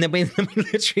 And then we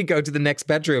literally go to the next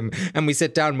bedroom and we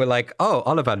sit down. We're like, oh,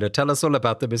 Ollivander, tell us all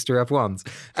about the mystery of wands.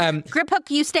 Griphook,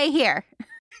 you stay here.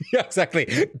 Yeah,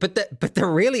 exactly. But the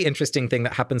really interesting thing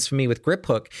that happens for me with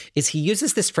Griphook is he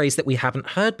uses this phrase that we haven't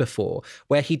heard before,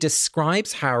 where he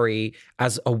describes Harry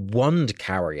as a wand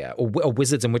carrier, or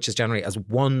wizards and witches generally as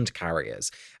wand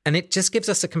carriers. And it just gives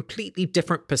us a completely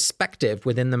different perspective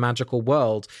within the magical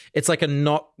world. It's like a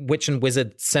not witch and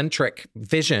wizard centric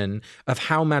vision of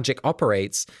how magic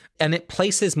operates. And it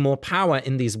places more power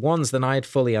in these wands than I had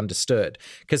fully understood.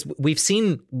 Because we've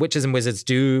seen witches and wizards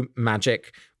do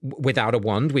magic without a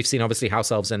wand. We've seen obviously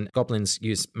house elves and goblins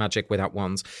use magic without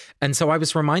wands. And so I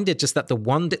was reminded just that the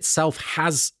wand itself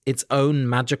has its own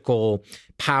magical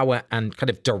power and kind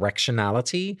of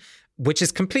directionality, which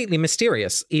is completely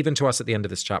mysterious, even to us at the end of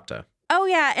this chapter. Oh,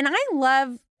 yeah. And I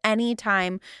love any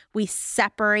time we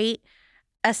separate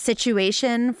a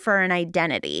situation for an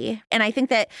identity. And I think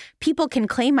that people can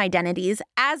claim identities,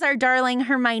 as our darling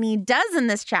Hermione does in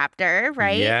this chapter,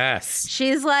 right? Yes.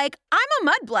 She's like, I'm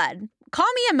a mudblood. Call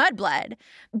me a mudblood.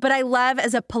 But I love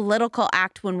as a political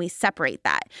act when we separate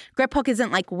that. Griphook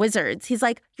isn't like wizards. He's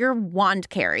like, you're wand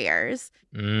carriers.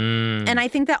 And I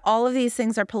think that all of these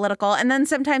things are political. And then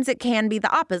sometimes it can be the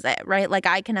opposite, right? Like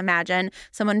I can imagine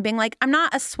someone being like, I'm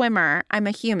not a swimmer. I'm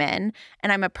a human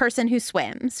and I'm a person who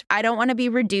swims. I don't want to be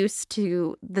reduced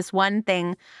to this one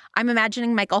thing. I'm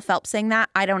imagining Michael Phelps saying that.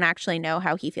 I don't actually know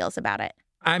how he feels about it.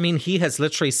 I mean, he has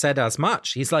literally said as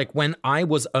much. He's like, when I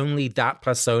was only that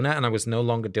persona and I was no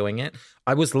longer doing it,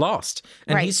 I was lost.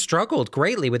 And he struggled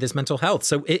greatly with his mental health.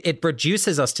 So it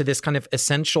reduces us to this kind of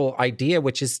essential idea,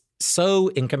 which is so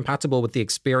incompatible with the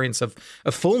experience of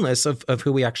fullness of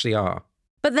who we actually are.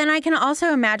 But then I can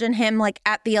also imagine him like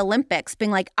at the Olympics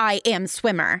being like, I am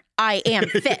swimmer, I am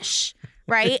fish.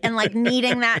 Right. And like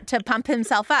needing that to pump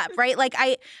himself up. Right. Like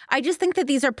I just think that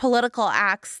these are political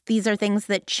acts. These are things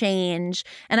that change.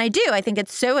 And I think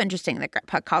it's so interesting that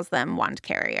Griphook calls them wand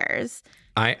carriers.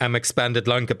 I am expanded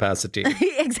lung capacity.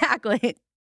 Exactly.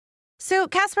 So,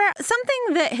 Casper,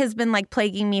 something that has been like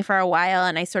plaguing me for a while,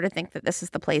 and I sort of think that this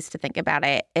is the place to think about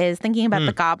it, is thinking about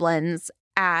the goblins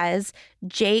as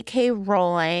J.K.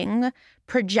 Rowling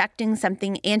projecting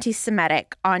something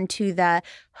anti-Semitic onto the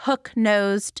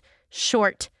hook-nosed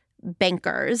short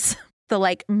bankers, the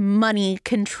like money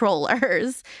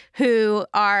controllers who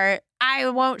are, I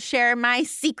won't share my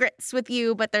secrets with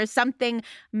you, but there's something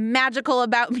magical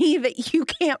about me that you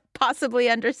can't possibly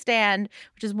understand,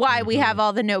 which is why we have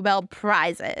all the Nobel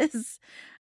Prizes.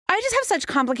 I just have such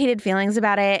complicated feelings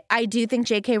about it. I do think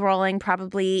J.K. Rowling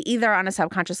probably either on a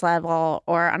subconscious level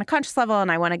or on a conscious level, and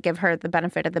I want to give her the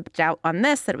benefit of the doubt on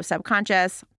this, that it was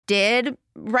subconscious, did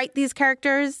write these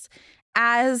characters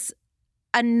as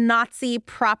a Nazi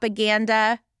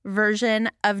propaganda version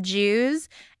of Jews.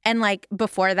 And like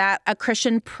before that, a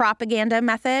Christian propaganda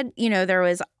method. You know, there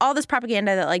was all this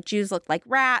propaganda that like Jews looked like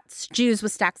rats, Jews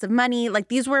with stacks of money. Like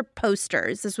these were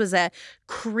posters. This was a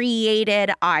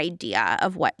created idea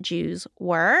of what Jews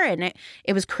were. And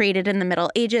it was created in the Middle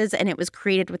Ages, and it was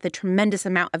created with a tremendous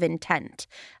amount of intent.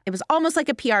 It was almost like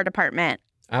a PR department.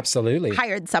 Absolutely.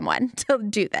 Hired someone to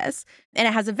do this. And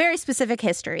it has a very specific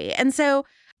history. And so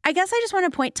I guess I just want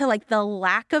to point to like the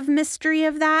lack of mystery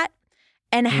of that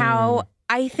and how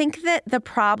I think that the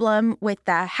problem with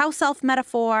the house elf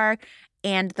metaphor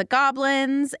and the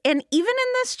goblins, and even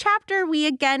in this chapter, we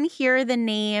again hear the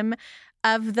name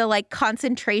of the like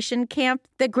concentration camp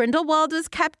that Grindelwald was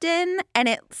kept in, and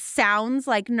it sounds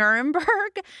like Nuremberg.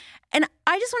 And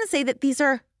I just want to say that these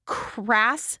are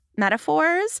crass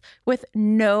metaphors with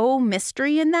no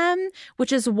mystery in them,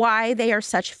 which is why they are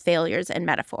such failures in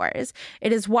metaphors.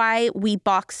 It is why we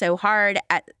balk so hard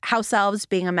at house elves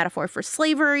being a metaphor for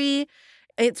slavery.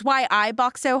 It's why I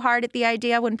balk so hard at the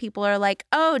idea when people are like,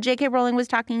 oh, J.K. Rowling was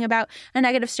talking about a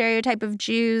negative stereotype of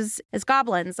Jews as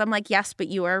goblins. I'm like, yes, but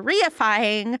you are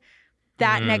reifying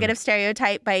that negative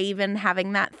stereotype by even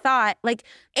having that thought. Like,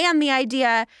 and the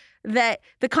idea that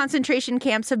the concentration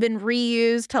camps have been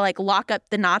reused to like lock up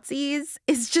the Nazis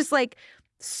is just like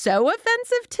so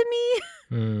offensive to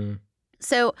me.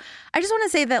 So I just want to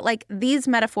say that like these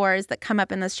metaphors that come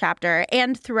up in this chapter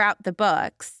and throughout the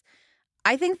books,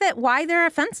 I think that why they're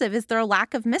offensive is their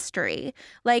lack of mystery.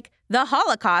 Like the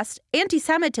Holocaust,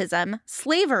 anti-Semitism,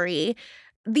 slavery,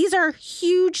 these are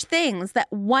huge things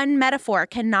that one metaphor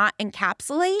cannot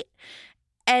encapsulate.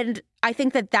 And I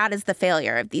think that that is the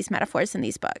failure of these metaphors in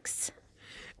these books.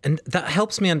 And that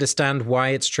helps me understand why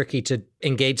it's tricky to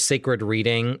engage sacred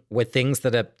reading with things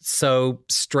that are so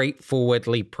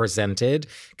straightforwardly presented,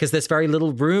 because there's very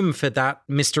little room for that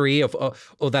mystery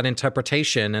or that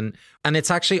interpretation. And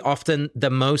it's actually often the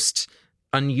most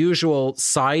unusual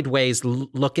sideways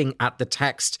looking at the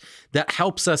text that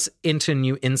helps us into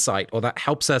new insight, or that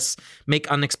helps us make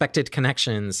unexpected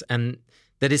connections, and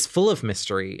that is full of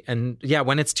mystery. And yeah,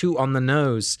 when it's too on the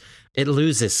nose, it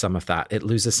loses some of that. It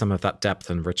loses some of that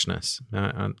depth and richness.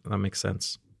 That makes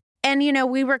sense. And,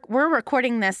 we're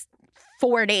recording this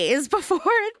 4 days before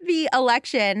the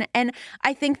election. And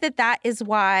I think that is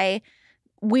why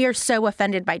we are so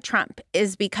offended by Trump,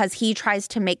 is because he tries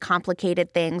to make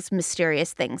complicated things,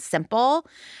 mysterious things, simple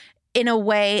in a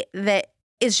way that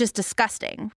is just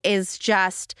disgusting, is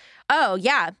just, oh,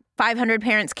 yeah, 500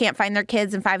 parents can't find their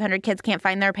kids and 500 kids can't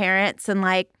find their parents. And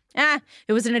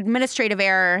it was an administrative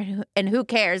error and who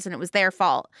cares? And it was their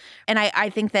fault. And I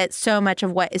think that so much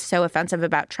of what is so offensive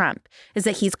about Trump is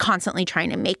that he's constantly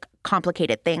trying to make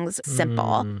complicated things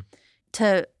simple.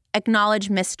 To acknowledge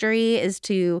mystery is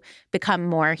to become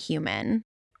more human.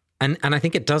 And I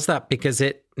think it does that because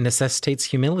it necessitates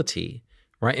humility,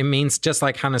 right? It means, just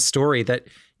like Hannah's story, that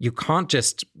you can't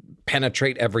just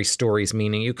penetrate every story's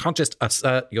meaning. You can't just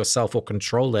assert yourself or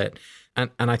control it.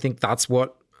 And I think that's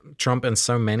what Trump and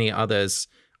so many others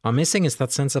are missing, is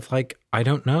that sense of I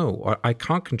don't know, or I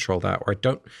can't control that, or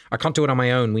I can't do it on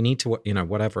my own. We need to,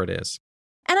 whatever it is.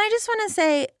 And I just want to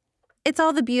say, it's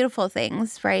all the beautiful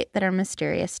things, right, that are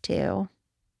mysterious too.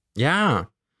 Yeah.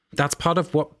 That's part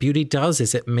of what beauty does,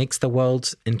 is it makes the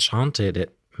world enchanted.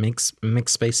 It makes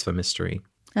space for mystery.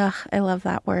 Ugh, I love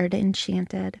that word,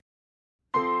 enchanted.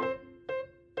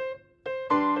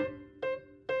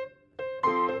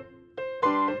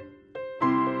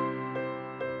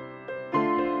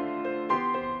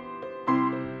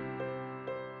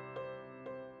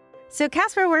 So,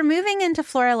 Casper, we're moving into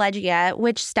Florilegia,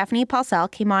 which Stephanie Paulsell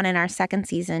came on in our second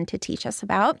season to teach us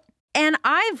about. And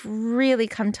I've really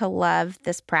come to love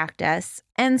this practice.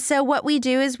 And so what we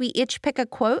do is we each pick a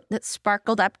quote that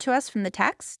sparkled up to us from the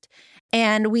text,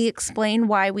 and we explain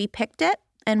why we picked it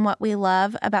and what we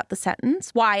love about the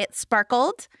sentence, why it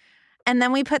sparkled. And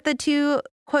then we put the two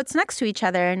quotes next to each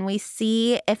other and we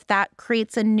see if that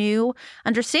creates a new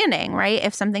understanding, right?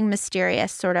 If something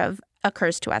mysterious sort of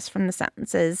occurs to us from the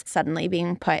sentences suddenly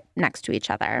being put next to each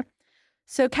other.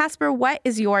 So, Casper, what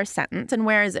is your sentence and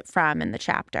where is it from in the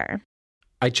chapter?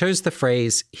 I chose the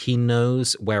phrase, "He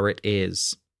knows where it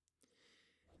is."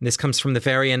 This comes from the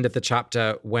very end of the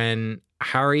chapter, when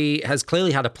Harry has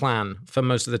clearly had a plan for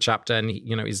most of the chapter, and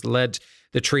he's led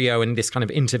the trio in this kind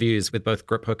of interviews with both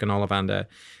Griphook and Ollivander.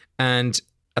 And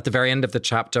at the very end of the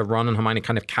chapter, Ron and Hermione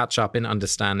kind of catch up in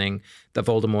understanding that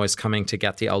Voldemort is coming to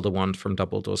get the Elder Wand from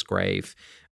Dumbledore's grave.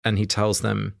 And he tells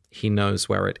them he knows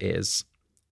where it is.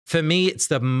 For me, it's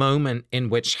the moment in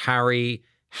which Harry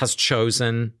has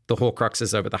chosen the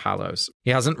Horcruxes over the Hallows.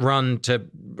 He hasn't run to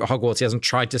Hogwarts. He hasn't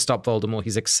tried to stop Voldemort.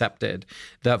 He's accepted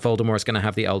that Voldemort is going to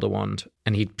have the Elder Wand.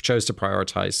 And he chose to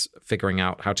prioritize figuring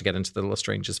out how to get into the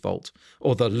Lestrange's vault,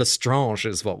 or the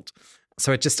Lestrange's vault.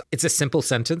 So it's a simple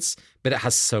sentence, but it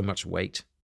has so much weight.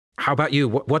 How about you?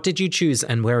 What did you choose,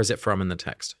 and where is it from in the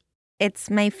text? It's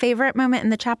my favorite moment in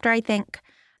the chapter, I think.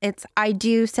 It's, "I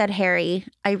do," said Harry.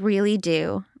 "I really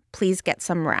do. Please get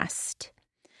some rest."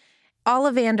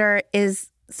 Ollivander is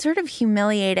sort of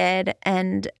humiliated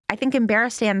and I think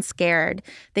embarrassed and scared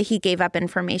that he gave up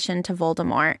information to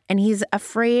Voldemort. And he's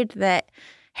afraid that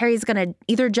Harry's going to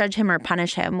either judge him or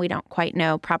punish him. We don't quite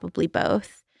know, probably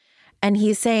both. And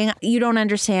he's saying, "You don't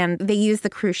understand. They use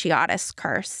the Cruciatus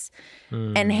curse."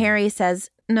 And Harry says,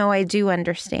 "No, I do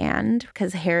understand,"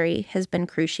 because Harry has been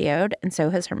crucioed and so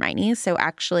has Hermione. So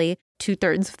actually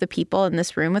 2/3 of the people in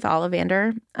this room with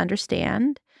Ollivander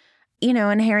understand.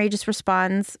 And Harry just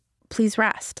responds, "Please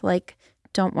rest.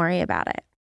 Don't worry about it."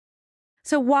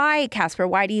 So why, Casper,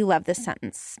 why do you love this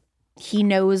sentence? He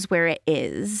knows where it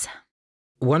is.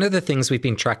 One of the things we've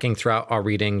been tracking throughout our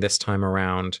reading this time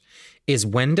around is,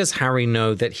 when does Harry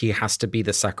know that he has to be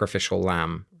the sacrificial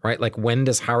lamb, right? When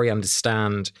does Harry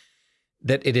understand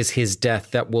that it is his death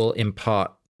that will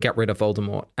get rid of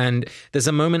Voldemort? And there's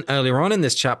a moment earlier on in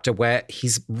this chapter where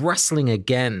he's wrestling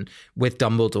again with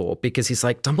Dumbledore, because he's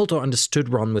like, Dumbledore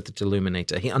understood Ron with the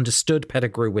Deluminator. He understood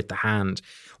Pettigrew with the hand.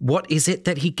 What is it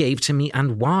that he gave to me,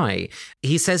 and why?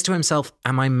 He says to himself,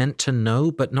 am I meant to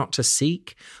know but not to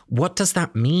seek? What does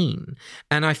that mean?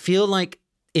 And I feel like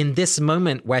in this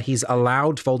moment where he's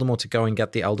allowed Voldemort to go and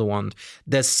get the Elder Wand,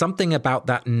 there's something about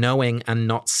that knowing and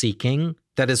not seeking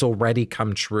that has already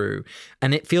come true.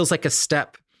 And it feels like a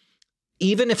step,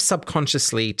 even if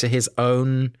subconsciously, to his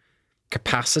own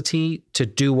capacity to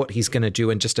do what he's going to do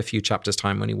in just a few chapters'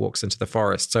 time when he walks into the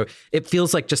forest. So it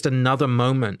feels like just another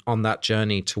moment on that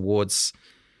journey towards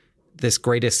this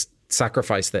greatest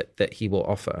sacrifice that he will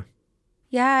offer.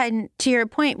 Yeah, and to your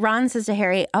point, Ron says to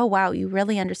Harry, "Oh, wow, you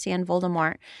really understand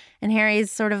Voldemort." And Harry's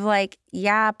sort of like,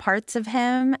 yeah, parts of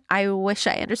him. I wish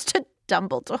I understood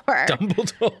Dumbledore.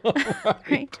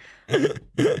 Right.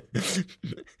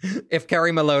 If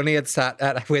Carrie Maloney had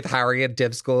sat with Harry at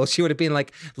Div School, she would have been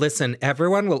like, listen,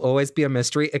 everyone will always be a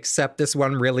mystery except this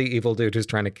one really evil dude who's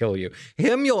trying to kill you.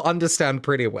 Him you'll understand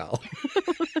pretty well.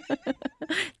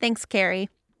 Thanks, Carrie.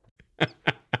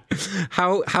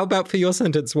 How about for your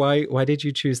sentence? Why did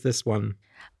you choose this one?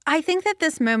 I think that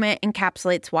this moment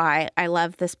encapsulates why I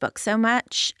love this book so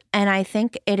much. And I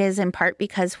think it is in part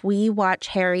because we watch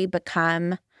Harry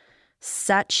become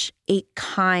such a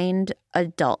kind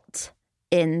adult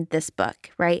in this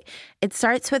book, right? It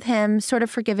starts with him sort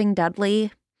of forgiving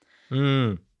Dudley.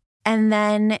 And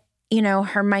then,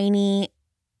 Hermione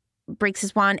breaks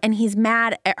his wand and he's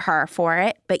mad at her for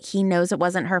it, but he knows it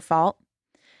wasn't her fault.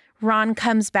 Ron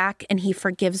comes back and he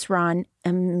forgives Ron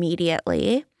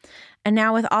immediately. And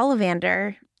now with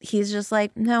Ollivander, he's just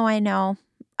like, no, I know.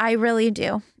 I really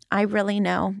do. I really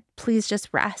know. Please just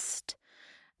rest.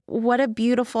 What a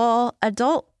beautiful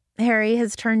adult Harry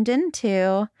has turned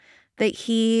into, that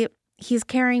he's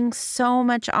carrying so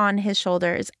much on his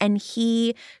shoulders and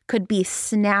he could be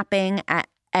snapping at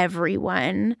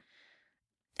everyone.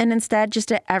 And instead,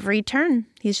 just at every turn,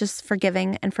 he's just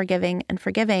forgiving and forgiving and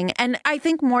forgiving. And I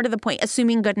think more to the point,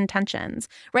 assuming good intentions,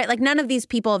 right? Like none of these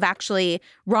people have actually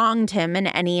wronged him in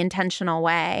any intentional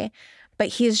way. But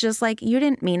he's just like, you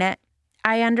didn't mean it.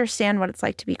 I understand what it's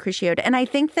like to be Crucio'd. And I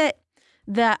think that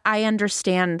the I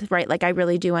understand, right? Like I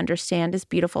really do understand is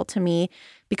beautiful to me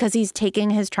because he's taking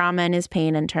his trauma and his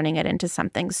pain and turning it into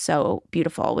something so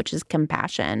beautiful, which is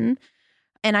compassion.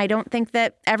 And I don't think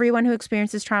that everyone who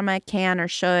experiences trauma can or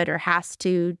should or has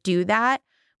to do that.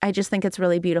 I just think it's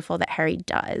really beautiful that Harry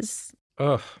does.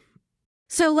 Ugh.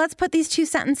 So let's put these two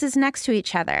sentences next to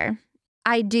each other.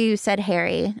 I do, said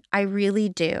Harry. I really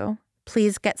do.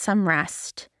 Please get some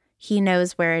rest. He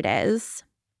knows where it is.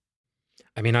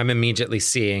 I mean, I'm immediately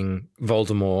seeing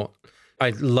Voldemort.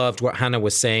 I loved what Hannah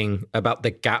was saying about the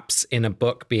gaps in a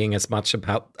book being as much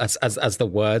about as the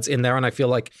words in there. And I feel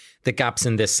like the gaps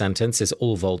in this sentence is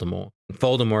all Voldemort.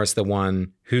 Voldemort is the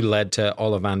one who led to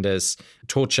Ollivander's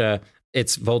torture.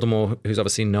 It's Voldemort who's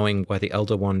obviously knowing where the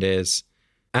Elder Wand is.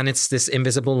 And it's this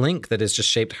invisible link that has just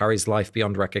shaped Harry's life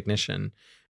beyond recognition.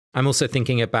 I'm also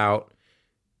thinking about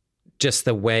just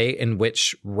the way in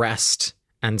which rest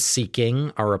and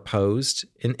seeking are opposed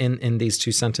in these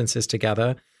two sentences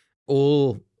together.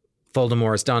 All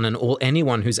Voldemort has done and all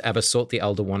anyone who's ever sought the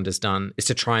Elder Wand has done is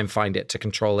to try and find it, to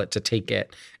control it, to take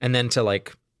it, and then to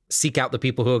like seek out the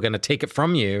people who are going to take it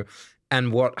from you.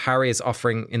 And what Harry is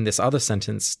offering in this other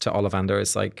sentence to Ollivander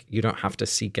is like, you don't have to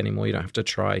seek anymore. You don't have to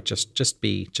try. Just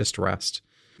be, just rest.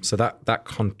 So that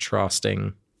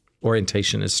contrasting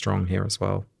orientation is strong here as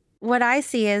well. What I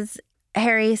see is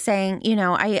Harry saying,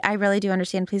 I really do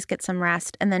understand. Please get some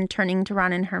rest. And then turning to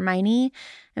Ron and Hermione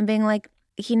and being like,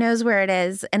 he knows where it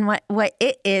is. And what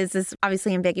it is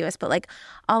obviously ambiguous, but like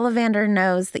Ollivander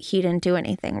knows that he didn't do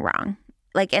anything wrong.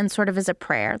 Like, and sort of as a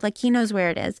prayer, like he knows where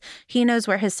it is. He knows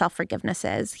where his self-forgiveness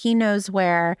is. He knows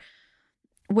where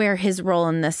his role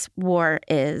in this war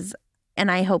is. And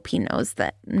I hope he knows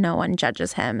that no one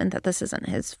judges him and that this isn't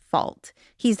his fault.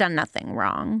 He's done nothing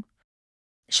wrong.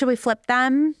 Should we flip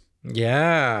them?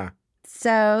 Yeah.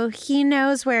 So he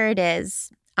knows where it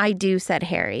is. I do, said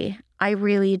Harry. I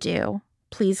really do.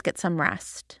 Please get some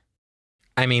rest.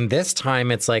 I mean, this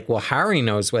time it's like, well, Harry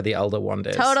knows where the Elder Wand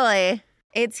is. Totally.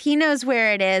 It's he knows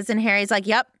where it is. And Harry's like,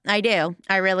 yep, I do.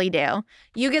 I really do.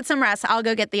 You get some rest. I'll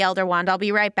go get the Elder Wand. I'll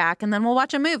be right back. And then we'll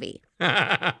watch a movie.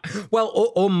 Well,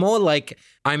 or more like,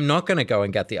 I'm not going to go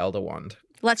and get the Elder Wand.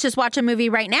 Let's just watch a movie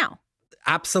right now.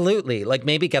 Absolutely. Like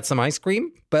maybe get some ice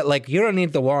cream, but like you don't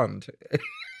need the wand.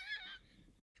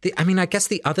 I guess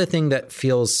the other thing that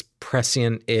feels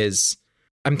prescient is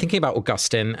I'm thinking about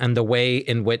Augustine and the way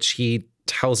in which he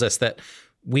tells us that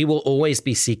we will always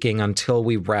be seeking until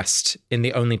we rest in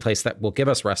the only place that will give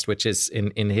us rest, which is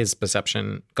in his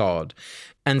perception, God.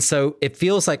 And so it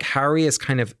feels like Harry is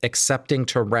kind of accepting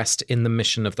to rest in the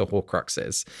mission of the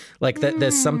Horcruxes. Like that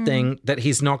there's something that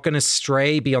he's not going to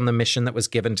stray beyond the mission that was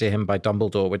given to him by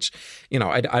Dumbledore, which,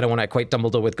 I don't want to equate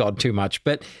Dumbledore with God too much,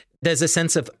 but there's a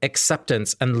sense of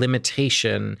acceptance and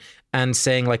limitation and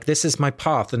saying like, this is my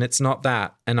path and it's not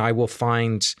that. And I will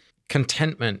find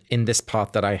contentment in this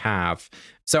path that I have.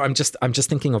 So I'm just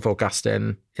thinking of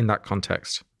Augustine in that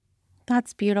context.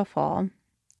 That's beautiful.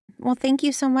 Well, thank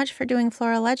you so much for doing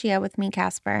Florilegia with me,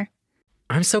 Casper.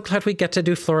 I'm so glad we get to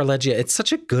do Florilegia. It's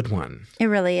such a good one. It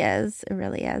really is. It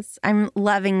really is. I'm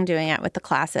loving doing it with the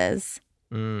classes.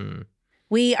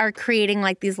 We are creating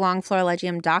like these long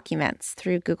Florilegium documents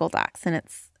through Google Docs, and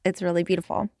it's really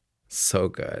beautiful. So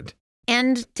good.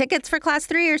 And tickets for class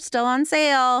 3 are still on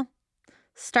sale.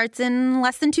 Starts in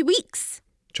less than 2 weeks.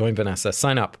 Join Vanessa.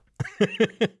 Sign up.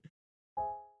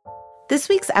 This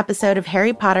week's episode of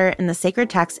Harry Potter and the Sacred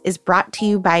Text is brought to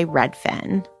you by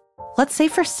Redfin. Let's say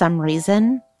for some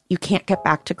reason you can't get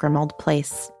back to Grimmauld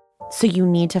Place, so you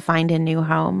need to find a new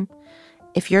home.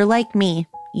 If you're like me,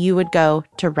 you would go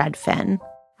to Redfin.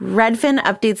 Redfin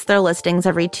updates their listings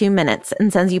every 2 minutes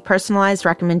and sends you personalized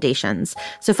recommendations,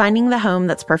 so finding the home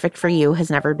that's perfect for you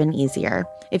has never been easier.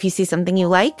 If you see something you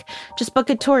like, just book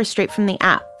a tour straight from the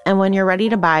app. And when you're ready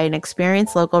to buy, an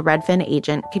experienced local Redfin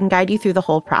agent can guide you through the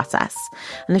whole process.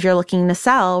 And if you're looking to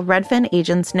sell, Redfin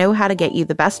agents know how to get you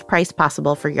the best price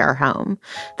possible for your home.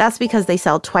 That's because they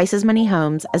sell twice as many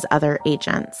homes as other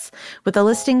agents. With a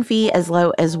listing fee as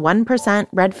low as 1%,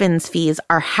 Redfin's fees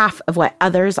are half of what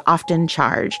others often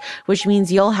charge, which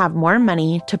means you'll have more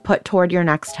money to put toward your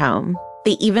next home.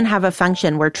 They even have a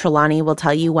function where Trelawney will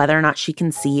tell you whether or not she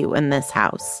can see you in this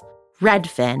house.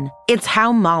 Redfin. It's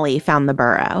how Molly found the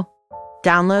burrow.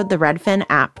 Download the Redfin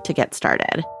app to get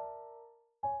started.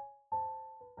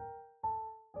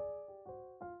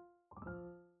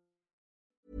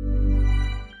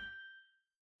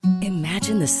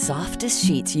 Imagine the softest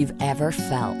sheets you've ever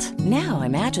felt. Now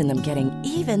imagine them getting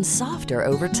even softer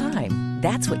over time.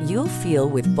 That's what you'll feel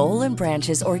with Boll &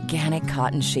 Branch's organic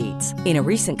cotton sheets. In a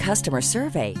recent customer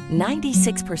survey,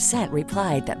 96%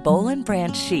 replied that Boll &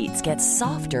 Branch sheets get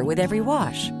softer with every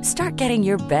wash. Start getting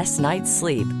your best night's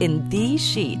sleep in these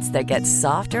sheets that get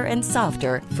softer and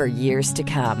softer for years to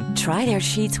come. Try their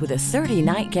sheets with a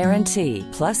 30-night guarantee.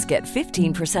 Plus, get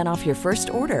 15% off your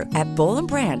first order at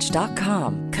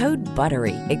bollandbranch.com. Code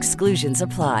BUTTERY. Exclusions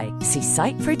apply. See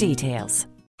site for details.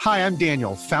 Hi, I'm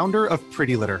Daniel, founder of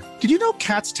Pretty Litter. Did you know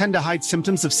cats tend to hide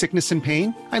symptoms of sickness and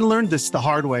pain? I learned this the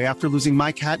hard way after losing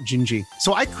my cat, Gingy.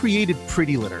 So I created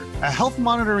Pretty Litter, a health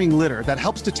monitoring litter that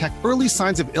helps detect early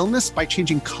signs of illness by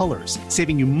changing colors,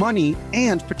 saving you money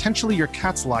and potentially your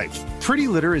cat's life. Pretty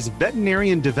Litter is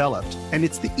veterinarian developed, and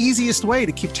it's the easiest way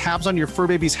to keep tabs on your fur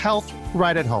baby's health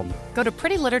right at home. Go to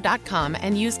prettylitter.com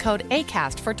and use code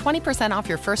ACAST for 20% off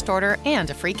your first order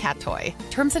and a free cat toy.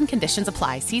 Terms and conditions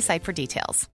apply. See site for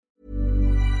details.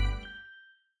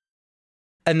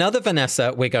 Another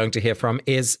Vanessa we're going to hear from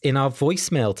is in our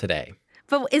voicemail today.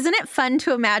 But isn't it fun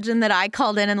to imagine that I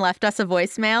called in and left us a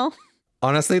voicemail?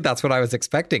 Honestly, that's what I was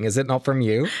expecting. Is it not from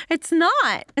you? It's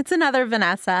not. It's another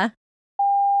Vanessa.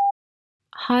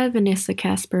 Hi, Vanessa,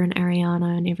 Casper, and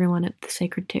Ariana, and everyone at the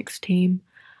Sacred Text team.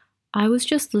 I was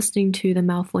just listening to the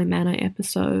Malfoy Manor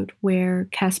episode where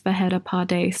Casper had a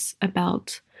pardes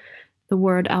about the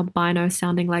word albino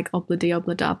sounding like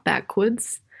obla-di-obla-da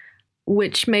backwards,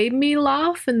 which made me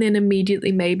laugh and then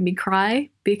immediately made me cry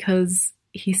because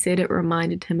he said it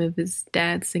reminded him of his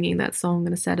dad singing that song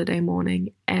on a Saturday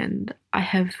morning, and I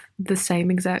have the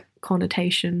same exact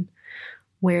connotation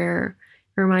where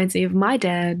it reminds me of my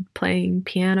dad playing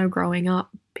piano growing up.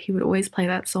 He would always play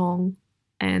that song,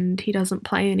 and he doesn't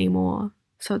play anymore,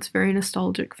 so it's very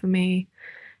nostalgic for me,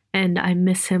 and I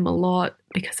miss him a lot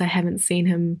because I haven't seen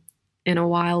him in a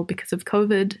while because of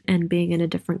COVID and being in a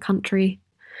different country.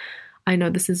 I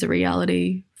know this is a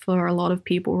reality for a lot of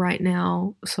people right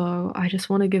now, so I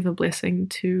just want to give a blessing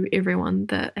to everyone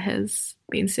that has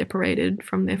been separated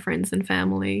from their friends and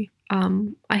family.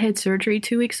 I had surgery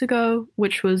 2 weeks ago,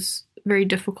 which was very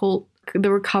difficult.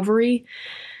 The recovery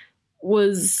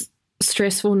was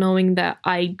stressful knowing that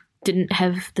I didn't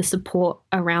have the support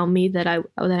around me that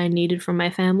I needed from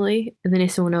my family. And then I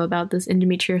still know about this,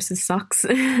 endometriosis sucks.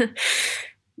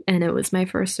 And it was my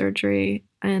first surgery,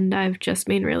 and I've just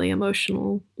been really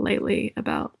emotional lately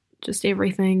about just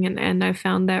everything, and I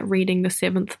found that reading the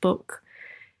 7th book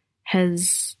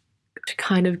has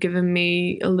kind of given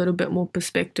me a little bit more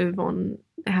perspective on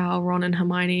how Ron and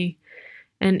Hermione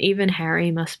and even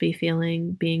Harry must be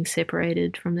feeling being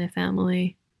separated from their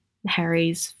family.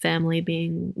 Harry's family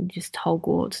being just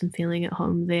Hogwarts and feeling at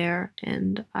home there,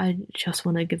 and I just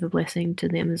want to give a blessing to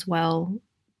them as well.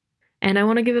 And I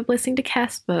want to give a blessing to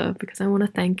Casper because I want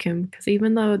to thank him, because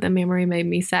even though the memory made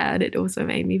me sad, it also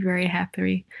made me very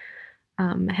happy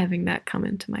having that come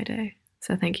into my day.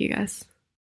 So thank you guys.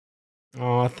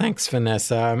 Oh, thanks,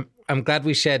 Vanessa. I'm glad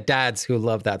we shared dads who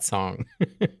love that song.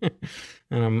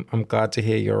 And I'm glad to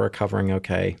hear you're recovering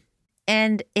okay.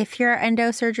 And if your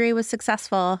endo surgery was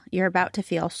successful, you're about to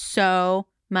feel so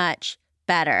much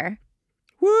better.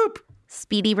 Whoop.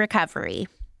 Speedy recovery.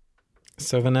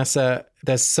 So, Vanessa,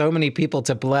 there's so many people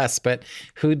to bless, but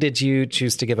who did you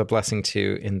choose to give a blessing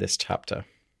to in this chapter?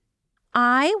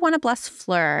 I want to bless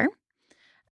Fleur.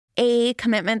 A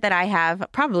commitment that I have,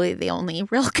 probably the only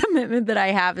real commitment that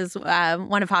I have, is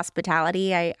one of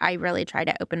hospitality. I really try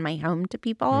to open my home to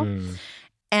people.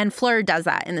 And Fleur does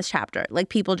that in this chapter. Like,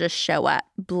 people just show up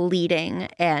bleeding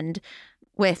and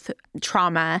with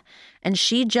trauma, and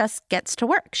she just gets to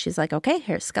work. She's like, okay,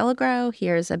 here's Skelegro,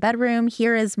 here's a bedroom,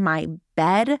 here is my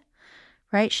bed,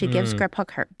 right? She gives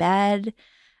Griphook her bed.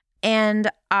 And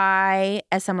I,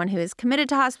 as someone who is committed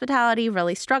to hospitality,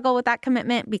 really struggle with that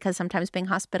commitment because sometimes being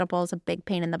hospitable is a big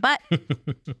pain in the butt.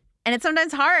 And it's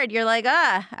sometimes hard. You're like,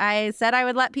 I said I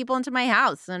would let people into my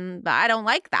house and I don't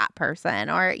like that person,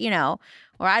 or,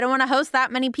 or I don't want to host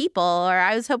that many people, or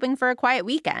I was hoping for a quiet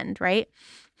weekend, right?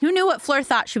 Who knew what Fleur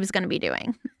thought she was going to be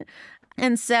doing?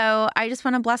 And so I just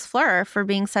want to bless Fleur for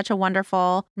being such a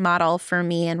wonderful model for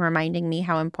me and reminding me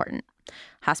how important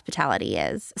hospitality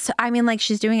is. So,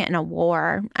 she's doing it in a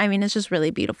war. It's just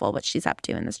really beautiful what she's up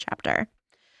to in this chapter.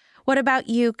 What about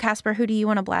you, Casper? Who do you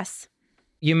want to bless?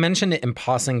 You mentioned it in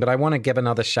passing, but I want to give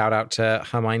another shout out to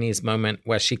Hermione's moment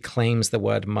where she claims the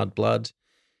word mudblood.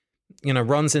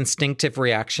 Ron's instinctive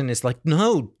reaction is like,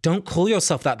 no, don't call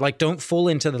yourself that. Like, don't fall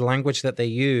into the language that they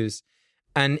use.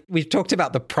 And we've talked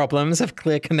about the problems of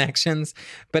clear connections,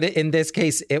 but in this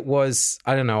case, it was,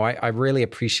 I don't know, I really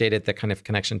appreciated the kind of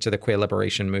connection to the queer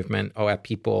liberation movement, where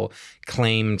people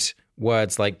claimed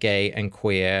words like gay and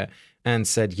queer and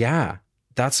said, yeah,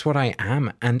 that's what I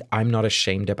am, and I'm not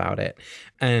ashamed about it.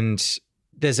 And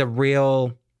there's a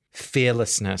real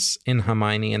fearlessness in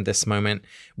Hermione in this moment,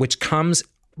 which comes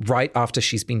right after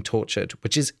she's been tortured,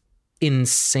 which is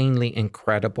insanely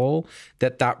incredible,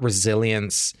 that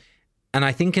resilience. And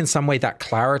I think in some way that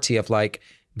clarity of like,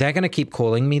 they're going to keep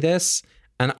calling me this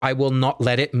and I will not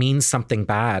let it mean something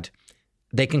bad.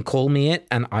 They can call me it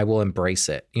and I will embrace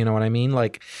it. You know what I mean?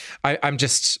 Like, I'm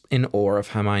just in awe of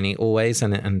Hermione always,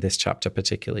 and this chapter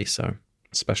particularly. So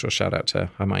special shout out to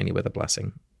Hermione with a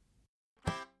blessing.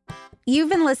 You've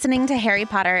been listening to Harry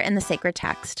Potter and the Sacred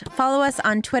Text. Follow us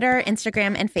on Twitter,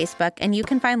 Instagram, and Facebook, and you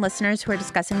can find listeners who are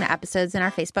discussing the episodes in our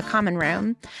Facebook Common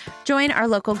Room. Join our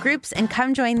local groups and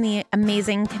come join the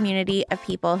amazing community of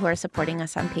people who are supporting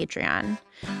us on Patreon.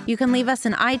 You can leave us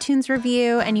an iTunes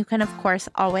review, and you can, of course,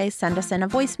 always send us in a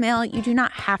voicemail. You do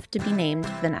not have to be named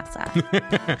Vanessa.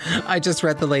 I just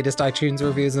read the latest iTunes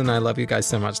reviews, and I love you guys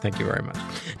so much. Thank you very much.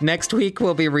 Next week,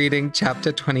 we'll be reading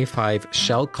Chapter 25,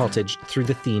 Shell Cottage, through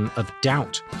the theme of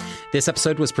doubt. This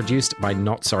episode was produced by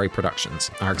Not Sorry Productions.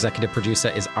 Our executive producer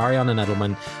is Ariana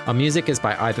Nedelman. Our music is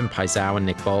by Ivan Paisau and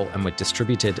Nick Boll, and we're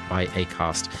distributed by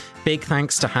Acast. Big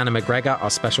thanks to Hannah McGregor, our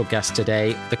special guest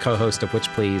today, the co-host of Witch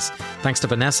Please. Thanks to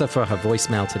Vanessa for her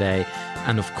voicemail today.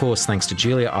 And of course, thanks to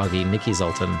Julia Argy, Nikki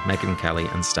Zoltan, Megan Kelly,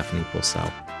 and Stephanie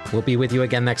Purcell. We'll be with you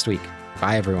again next week.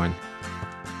 Bye, everyone.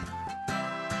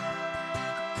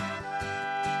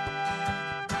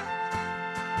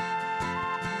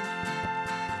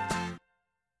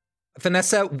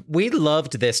 Vanessa, we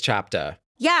loved this chapter.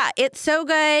 Yeah, it's so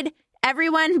good.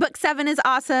 Everyone, book 7 is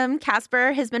awesome.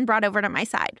 Casper has been brought over to my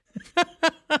side.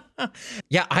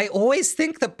 Yeah, I always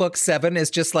think that book 7 is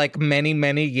just like many,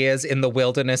 many years in the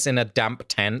wilderness in a damp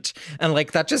tent. And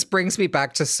like that just brings me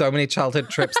back to so many childhood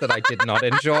trips that I did not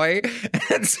enjoy.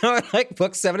 And so like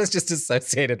book 7 is just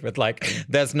associated with like,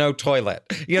 there's no toilet,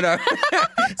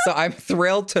 So I'm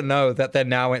thrilled to know that they're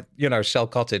now at, Shell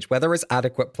Cottage, where there is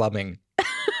adequate plumbing.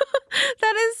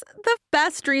 That is the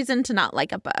best reason to not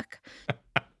like a book.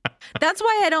 That's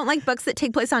why I don't like books that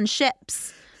take place on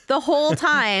ships. The whole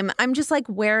time, I'm just like,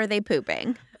 where are they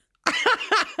pooping?